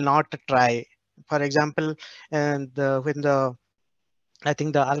they will not try? For example, and when the I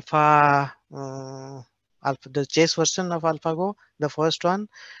think the the chess version of AlphaGo, the first one,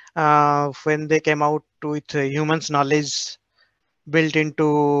 when they came out with humans knowledge built into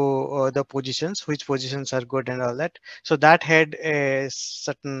the positions, which positions are good and all that. So that had a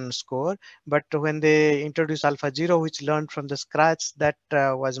certain score. But when they introduced Alpha Zero, which learned from the scratch, that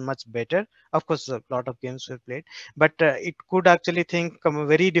was much better. Of course, a lot of games were played, but it could actually think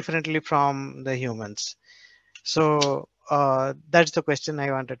very differently from the humans. So that's the question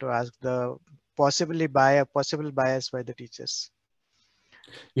I wanted to ask, the possible bias by the teachers.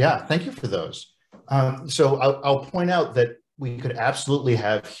 Yeah, thank you for those. So I'll point out that we could absolutely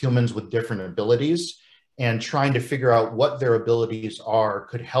have humans with different abilities, and trying to figure out what their abilities are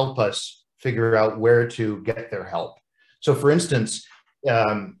could help us figure out where to get their help. So for instance,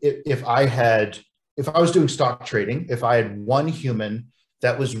 if I was doing stock trading, if I had one human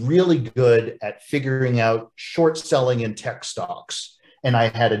that was really good at figuring out short selling in tech stocks, and I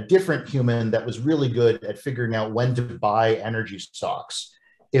had a different human that was really good at figuring out when to buy energy stocks,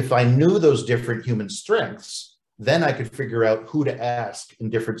 if I knew those different human strengths, then I could figure out who to ask in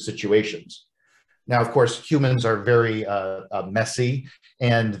different situations. Now, of course, humans are very messy,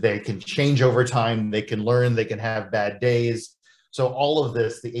 and they can change over time. They can learn, they can have bad days. So all of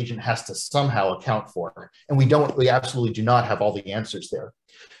this, the agent has to somehow account for. And we absolutely do not have all the answers there.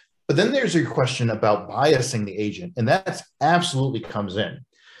 But then there's your question about biasing the agent, and that absolutely comes in.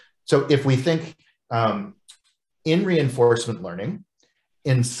 So if we think in reinforcement learning,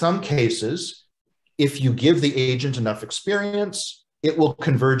 in some cases, if you give the agent enough experience, it will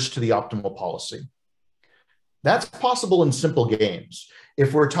converge to the optimal policy. That's possible in simple games.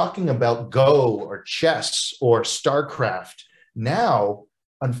 If we're talking about Go or chess or StarCraft, now,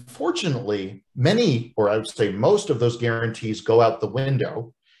 unfortunately, many, or I would say most of those guarantees go out the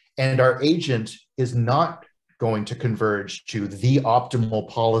window, and our agent is not going to converge to the optimal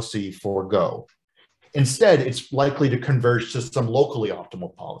policy for Go. Instead, it's likely to converge to some locally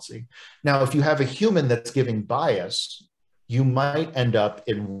optimal policy. Now, if you have a human that's giving bias, you might end up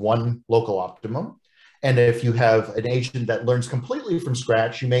in one local optimum. And if you have an agent that learns completely from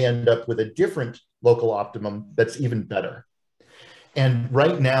scratch, you may end up with a different local optimum that's even better. And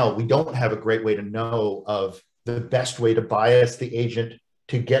right now, we don't have a great way to know of the best way to bias the agent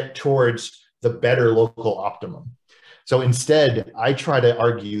to get towards the better local optimum. So instead, I try to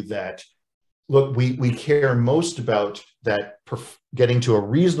argue that, look, we care most about that getting to a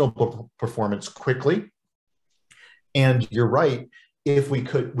reasonable performance quickly. And you're right, if we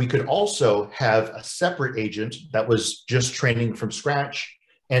could also have a separate agent that was just training from scratch.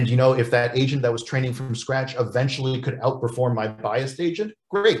 And if that agent that was training from scratch eventually could outperform my biased agent,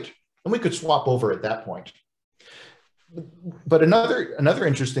 great. And we could swap over at that point. But another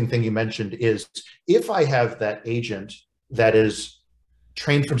interesting thing you mentioned is, if I have that agent that is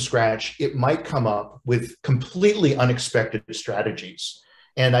trained from scratch, it might come up with completely unexpected strategies.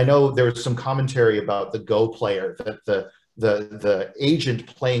 And I know there was some commentary about the Go player, that the agent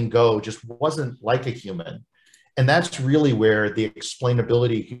playing Go just wasn't like a human. And that's really where the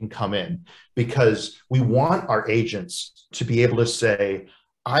explainability can come in, because we want our agents to be able to say,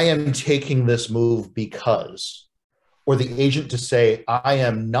 I am taking this move because, or the agent to say, I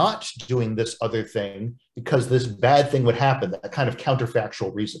am not doing this other thing because this bad thing would happen, that kind of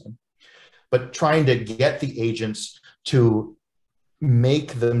counterfactual reasoning. But trying to get the agents to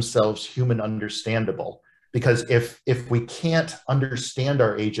make themselves human understandable, because if we can't understand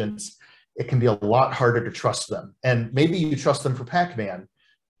our agents, it can be a lot harder to trust them. And maybe you trust them for Pac-Man,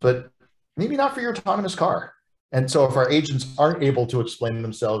 but maybe not for your autonomous car. And so if our agents aren't able to explain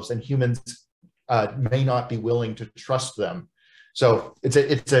themselves, and humans may not be willing to trust them. So it's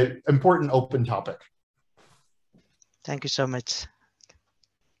an important open topic. Thank you so much.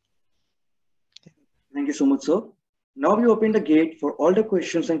 Thank you so much, sir. Now we open the gate for all the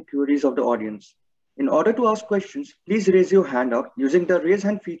questions and queries of the audience. In order to ask questions, please raise your hand up using the raise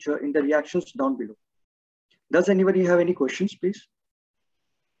hand feature in the reactions down below. Does anybody have any questions, please?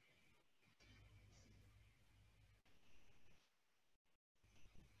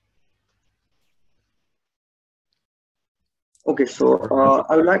 Okay, so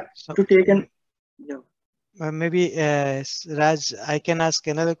I would like to take an Yeah. Maybe Raj, I can ask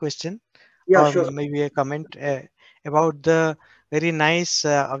another question Yeah, or sure. maybe a comment about the very nice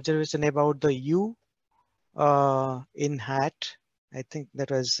observation about the U in hat. I think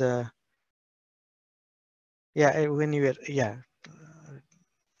that was yeah when you were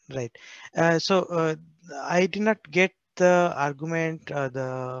right. So I did not get the argument,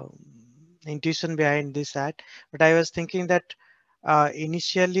 the intuition behind this hat, but I was thinking that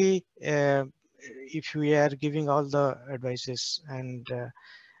initially, if we are giving all the advices and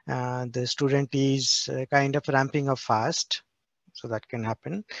the student is kind of ramping up fast, so that can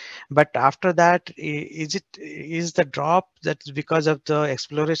happen. But after that, is the drop that's because of the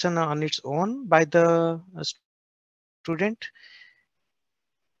exploration on its own by the student?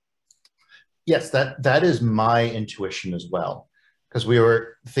 Yes, that is my intuition as well, because we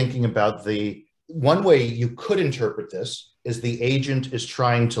were thinking about the one way you could interpret this is the agent is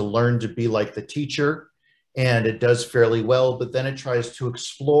trying to learn to be like the teacher, and it does fairly well, but then it tries to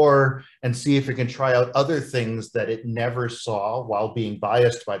explore and see if it can try out other things that it never saw while being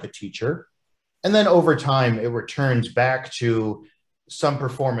biased by the teacher. And then over time, it returns back to some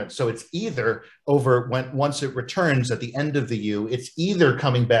performance. So it's either once it returns at the end of the U, it's either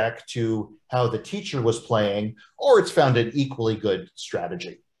coming back to how the teacher was playing, or it's found an equally good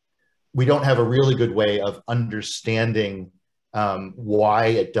strategy. We don't have a really good way of understanding why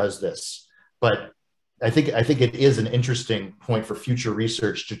it does this, but I think it is an interesting point for future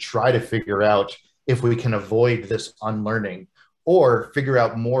research to try to figure out if we can avoid this unlearning, or figure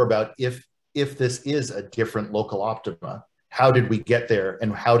out more about if this is a different local optima. How did we get there,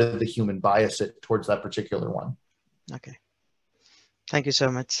 and how did the human bias it towards that particular one? Okay, thank you so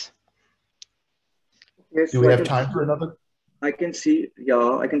much. Yes, Do so we have time for another? I can see,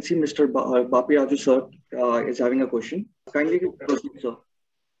 yeah, I can see Mr. Bapi Raju sir is having a question. Kindly proceed, sir.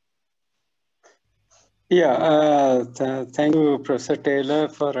 Yeah, thank you, Professor Taylor,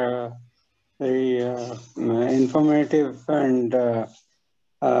 for a very informative and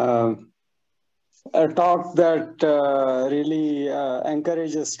a talk that really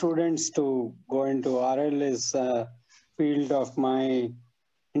encourages students to go into RL is a field of my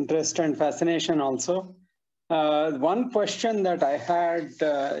interest and fascination also. One question that I had,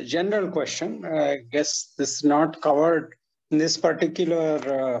 general question, I guess this is not covered in this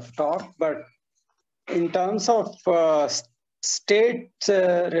particular talk, but in terms of state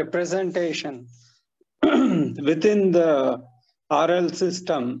representation within the RL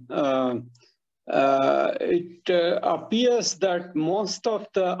system, it appears that most of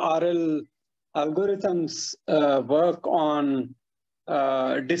the RL algorithms work on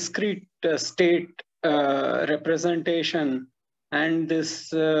discrete state representation, and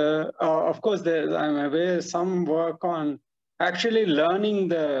this, of course, I'm aware some work on actually learning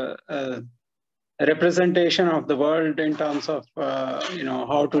the representation of the world in terms of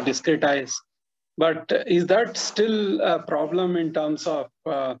how to discretize. But is that still a problem in terms of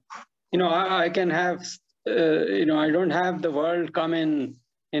I can have I don't have the world come in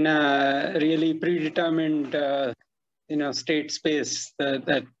a really predetermined state space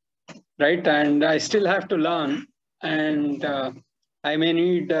that right, and I still have to learn, and I may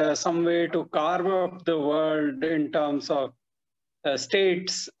need some way to carve up the world in terms of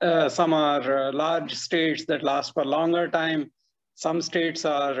states. Some are large states that last for longer time. Some states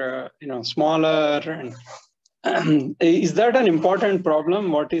are smaller. And is that an important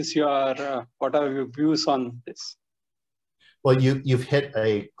problem? What is your what are your views on this? Well, you've hit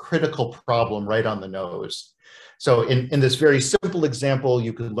a critical problem right on the nose. So in this very simple example,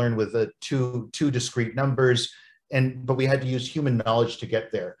 you could learn with two discrete numbers, but we had to use human knowledge to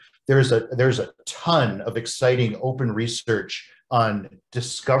get there. There's a ton of exciting open research on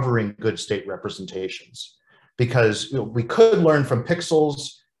discovering good state representations, because we could learn from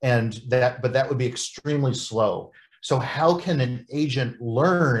pixels, but that would be extremely slow. So how can an agent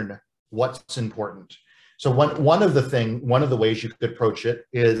learn what's important? So one of the ways you could approach it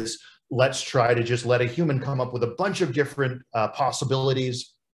is, let's try to just let a human come up with a bunch of different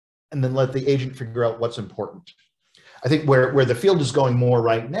possibilities, and then let the agent figure out what's important. I think where the field is going more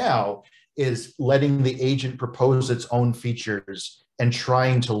right now is letting the agent propose its own features and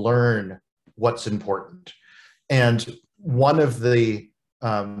trying to learn what's important. And one of the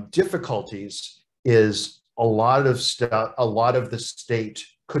difficulties is a lot of the state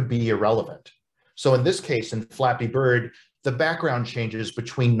could be irrelevant. So in this case, in Flappy Bird, the background changes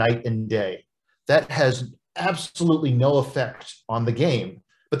between night and day. That has absolutely no effect on the game,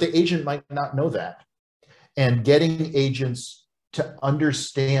 but the agent might not know that. And getting agents to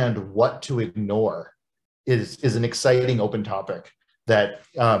understand what to ignore is an exciting open topic that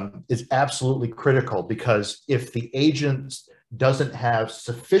is absolutely critical, because if the agent doesn't have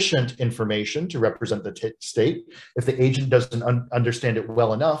sufficient information to represent the state, if the agent doesn't understand it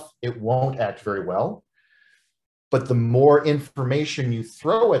well enough, it won't act very well. But the more information you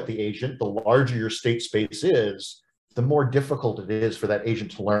throw at the agent, the larger your state space is, the more difficult it is for that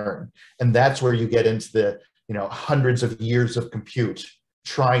agent to learn. And that's where you get into the, hundreds of years of compute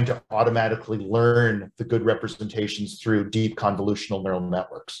trying to automatically learn the good representations through deep convolutional neural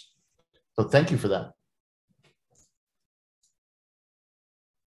networks. So thank you for that.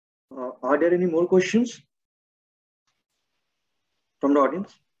 Are there any more questions from the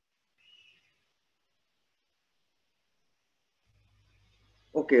audience?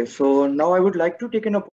 Okay, so now I would like to take an opportunity